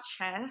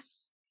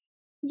 Duchess.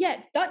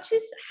 Yeah,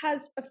 Duchess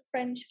has a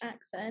French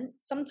accent.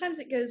 Sometimes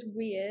it goes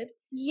weird.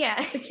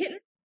 Yeah. The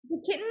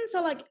kittens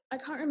are like, I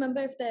can't remember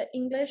if they're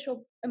English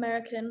or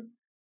American.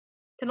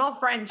 They're not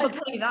French, I'll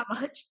tell you that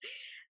much.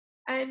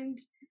 And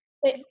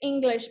they're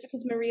English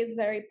because Maria's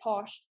very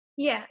posh.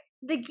 Yeah,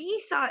 the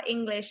geese are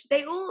English.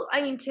 They all,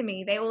 to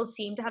me, they all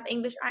seem to have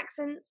English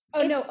accents.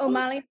 Oh, no,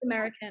 O'Malley's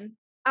American.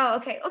 Oh,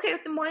 okay. Okay,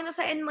 then why not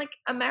set in, like,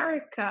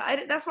 America?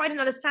 That's why I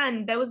didn't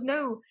understand. There was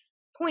no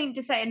point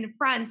to set in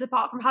France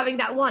apart from having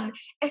that one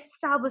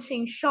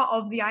establishing shot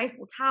of the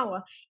Eiffel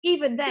Tower.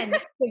 Even then,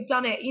 they've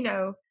done it,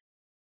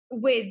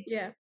 with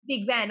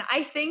Big Ben.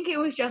 I think it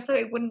was just so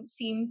it wouldn't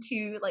seem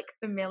too, like,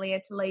 familiar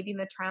to Lady and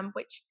the Tramp,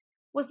 which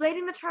was Lady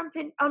and the Tramp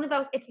in... Oh, no, that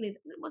was Italy.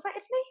 Was that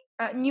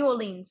Italy? New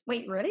Orleans.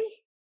 Wait, really?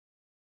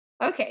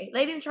 Okay,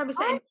 Lady and the Tramp is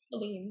set in New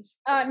Orleans.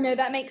 No,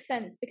 that makes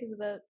sense because of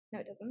the... No,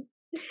 it doesn't.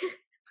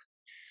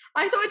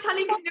 I thought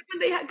Italian because when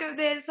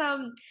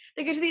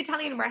they go to the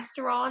Italian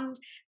restaurant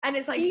and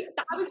it's like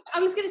I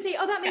was gonna say,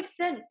 that makes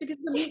sense because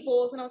of the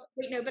meatballs, and I was like,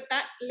 wait, no, but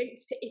that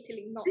links to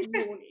Italy, not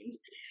New Orleans.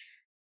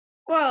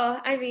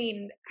 Well, I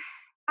mean,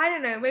 I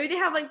don't know. Maybe they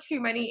have like too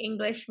many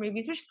English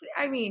movies, which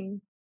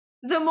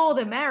the more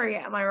the merrier.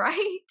 Am I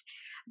right?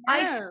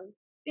 Yeah.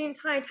 The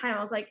entire time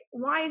I was like,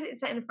 why is it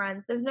set in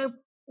France? There's no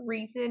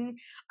reason.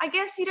 I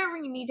guess you don't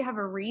really need to have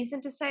a reason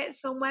to say it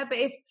somewhere, but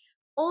if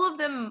all of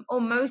them or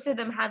most of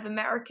them have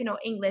American or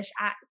English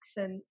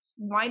accents,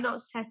 why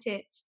not set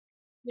it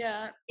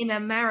in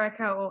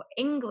America or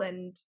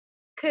England?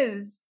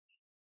 Because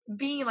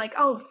being like,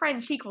 oh,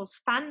 French equals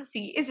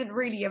fancy isn't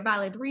really a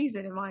valid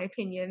reason, in my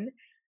opinion.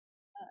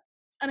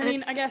 And I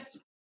mean, I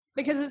guess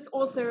because it's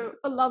also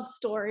a love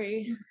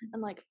story,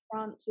 and like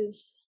France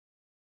is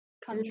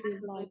country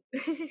of love.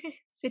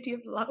 City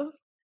of love.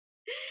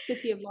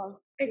 City of love.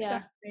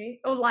 Exactly.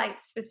 Or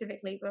light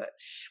specifically, but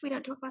we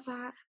don't talk about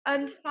that.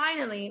 And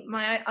finally,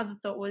 my other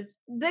thought was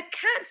the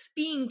cats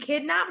being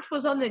kidnapped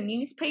was on the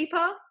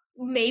newspaper.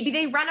 Maybe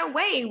they ran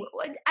away.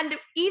 And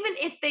even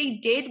if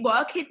they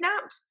were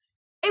kidnapped,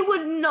 it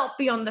would not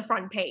be on the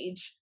front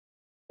page.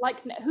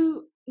 Like,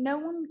 no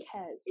one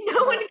cares.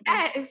 No one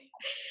cares.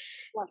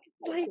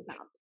 Like,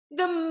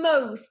 the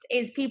most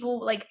is people,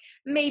 like,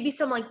 maybe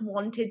some, like,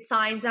 wanted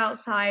signs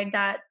outside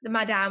that the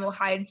madame will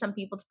hire some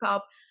people to put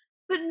up.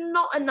 But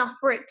not enough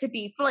for it to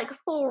be, for like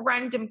 4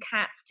 random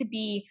cats to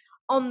be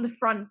on the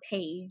front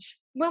page.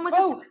 When was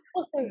this?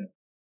 Also,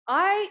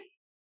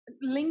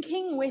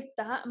 linking with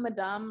that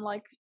madame,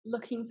 like,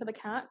 looking for the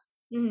cats,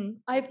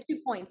 I have 2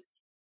 points.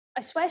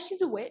 I swear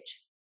she's a witch.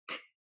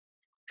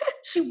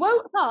 She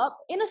woke up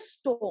in a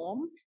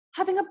storm,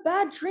 having a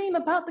bad dream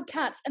about the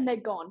cats, and they're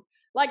gone.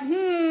 Like,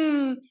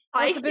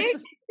 that's a bit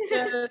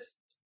suspicious,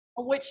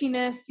 a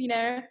witchiness,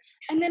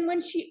 And then when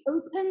she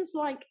opens,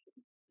 like,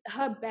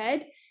 her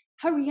bed,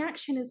 her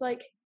reaction is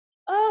like,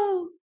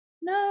 oh,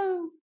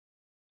 no,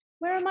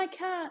 where are my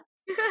cats?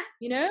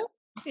 Yeah.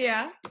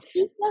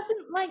 She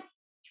doesn't, like,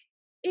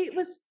 it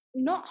was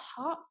not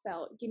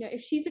heartfelt,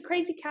 If she's a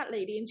crazy cat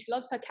lady and she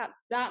loves her cats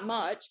that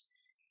much,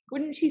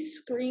 wouldn't she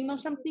scream or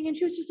something? And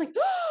she was just like,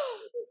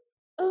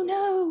 oh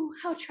no,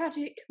 how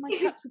tragic, my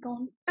cats are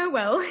gone. Oh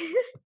well.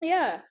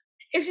 Yeah.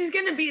 If she's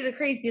going to be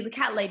the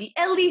cat lady,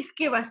 at least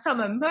give us some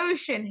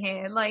emotion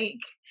here, like.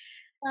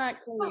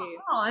 Exactly. Come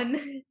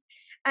on.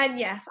 And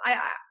yes,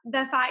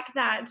 the fact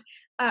that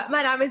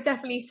Madame is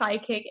definitely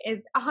psychic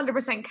is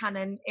 100%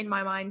 canon in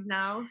my mind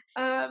now.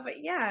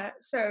 But yeah,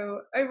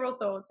 so overall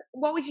thoughts.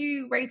 What would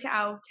you rate it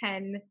out of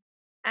 10?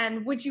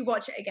 And would you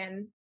watch it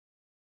again?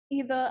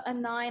 Either a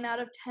 9 out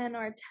of 10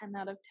 or a 10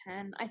 out of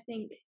 10. I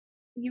think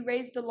you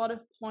raised a lot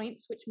of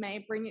points, which may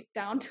bring it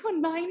down to a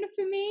 9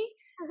 for me.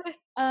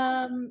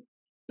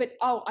 But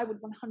I would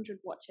 100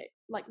 watch it.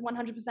 Like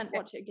 100%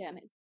 watch it again.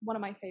 It's one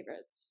of my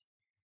favorites.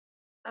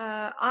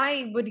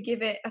 I would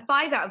give it a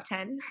 5 out of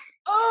 10.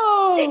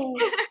 Oh,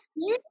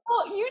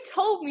 you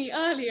told me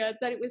earlier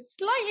that it was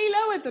slightly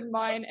lower than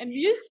mine, and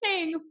you're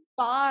saying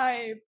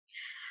 5.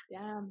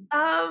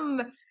 Damn.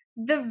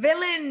 The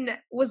villain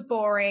was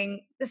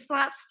boring. The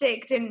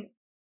slapstick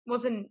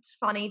wasn't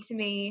funny to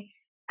me,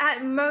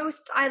 At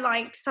most, I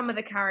liked some of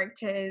the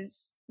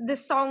characters. The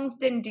songs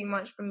didn't do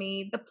much for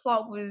me. The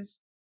plot was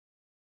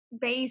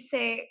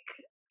basic.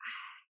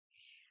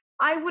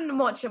 I wouldn't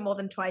watch it more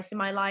than twice in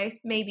my life,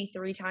 maybe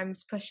 3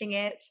 times pushing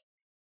it.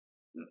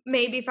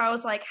 Maybe if I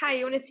was like, hey,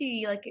 you want to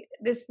see like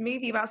this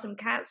movie about some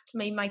cats to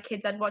maybe my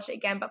kids, I'd watch it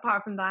again. But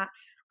apart from that,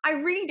 I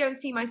really don't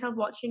see myself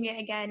watching it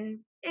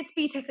again. It's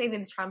B technically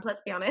in the Tramp,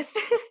 let's be honest.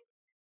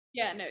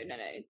 Yeah, no.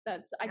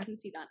 I can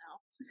see that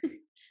now.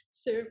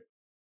 So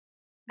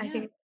I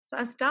think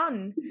that's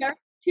done.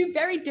 Two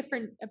very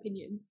different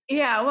opinions.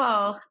 Yeah,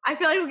 well, I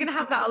feel like we're going to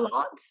have that a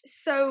lot.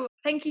 So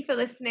thank you for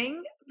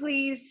listening.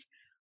 Please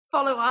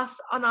follow us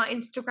on our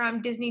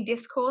Instagram, Disney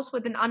Discourse,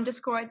 with an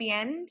underscore at the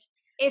end.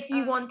 If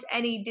you want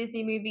any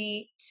Disney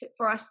movie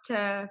for us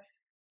to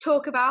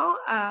talk about,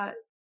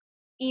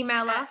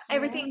 email us.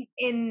 Everything's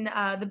in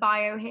the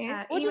bio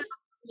here. Or just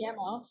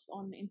DM us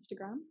on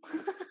Instagram.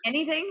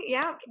 Anything,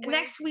 yeah.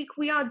 Next week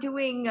we are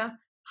doing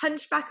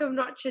Hunchback of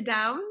Notre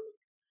Dame.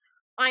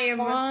 I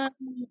am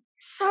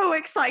so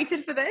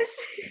excited for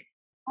this.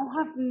 I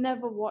have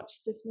never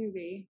watched this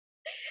movie.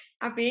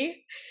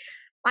 Abby,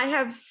 I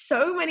have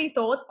so many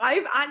thoughts.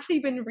 I've actually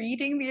been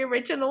reading the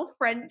original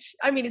French.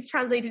 I mean, it's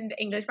translated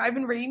into English, but I've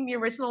been reading the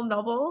original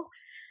novel.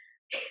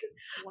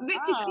 Wow.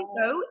 Victor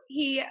Hugo,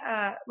 he,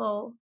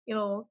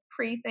 little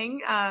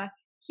pre-thing,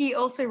 he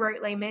also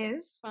wrote Les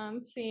Mis.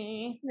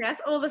 Fancy. Yes,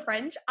 all the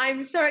French.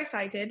 I'm so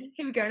excited.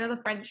 Here we go, another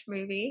French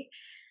movie.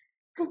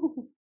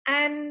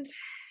 And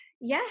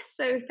yes,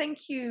 so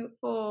thank you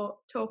for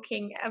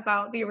talking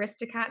about the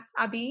Aristocats,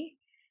 Abby.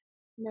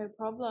 No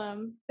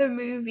problem. The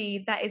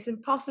movie that is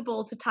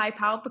impossible to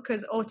type out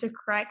because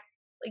autocorrect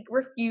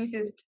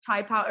refuses to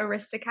type out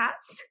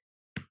Aristocats.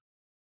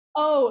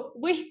 Oh,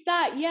 with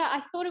that, yeah,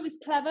 I thought it was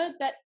clever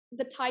that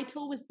the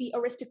title was The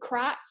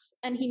Aristocrats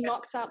and he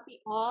knocks out the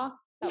R.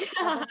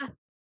 Yeah.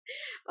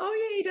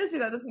 Oh yeah, he does do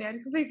that, doesn't he? I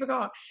completely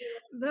forgot.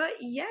 But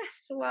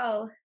yes,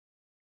 well,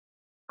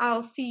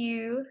 I'll see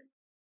you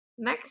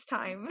next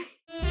time.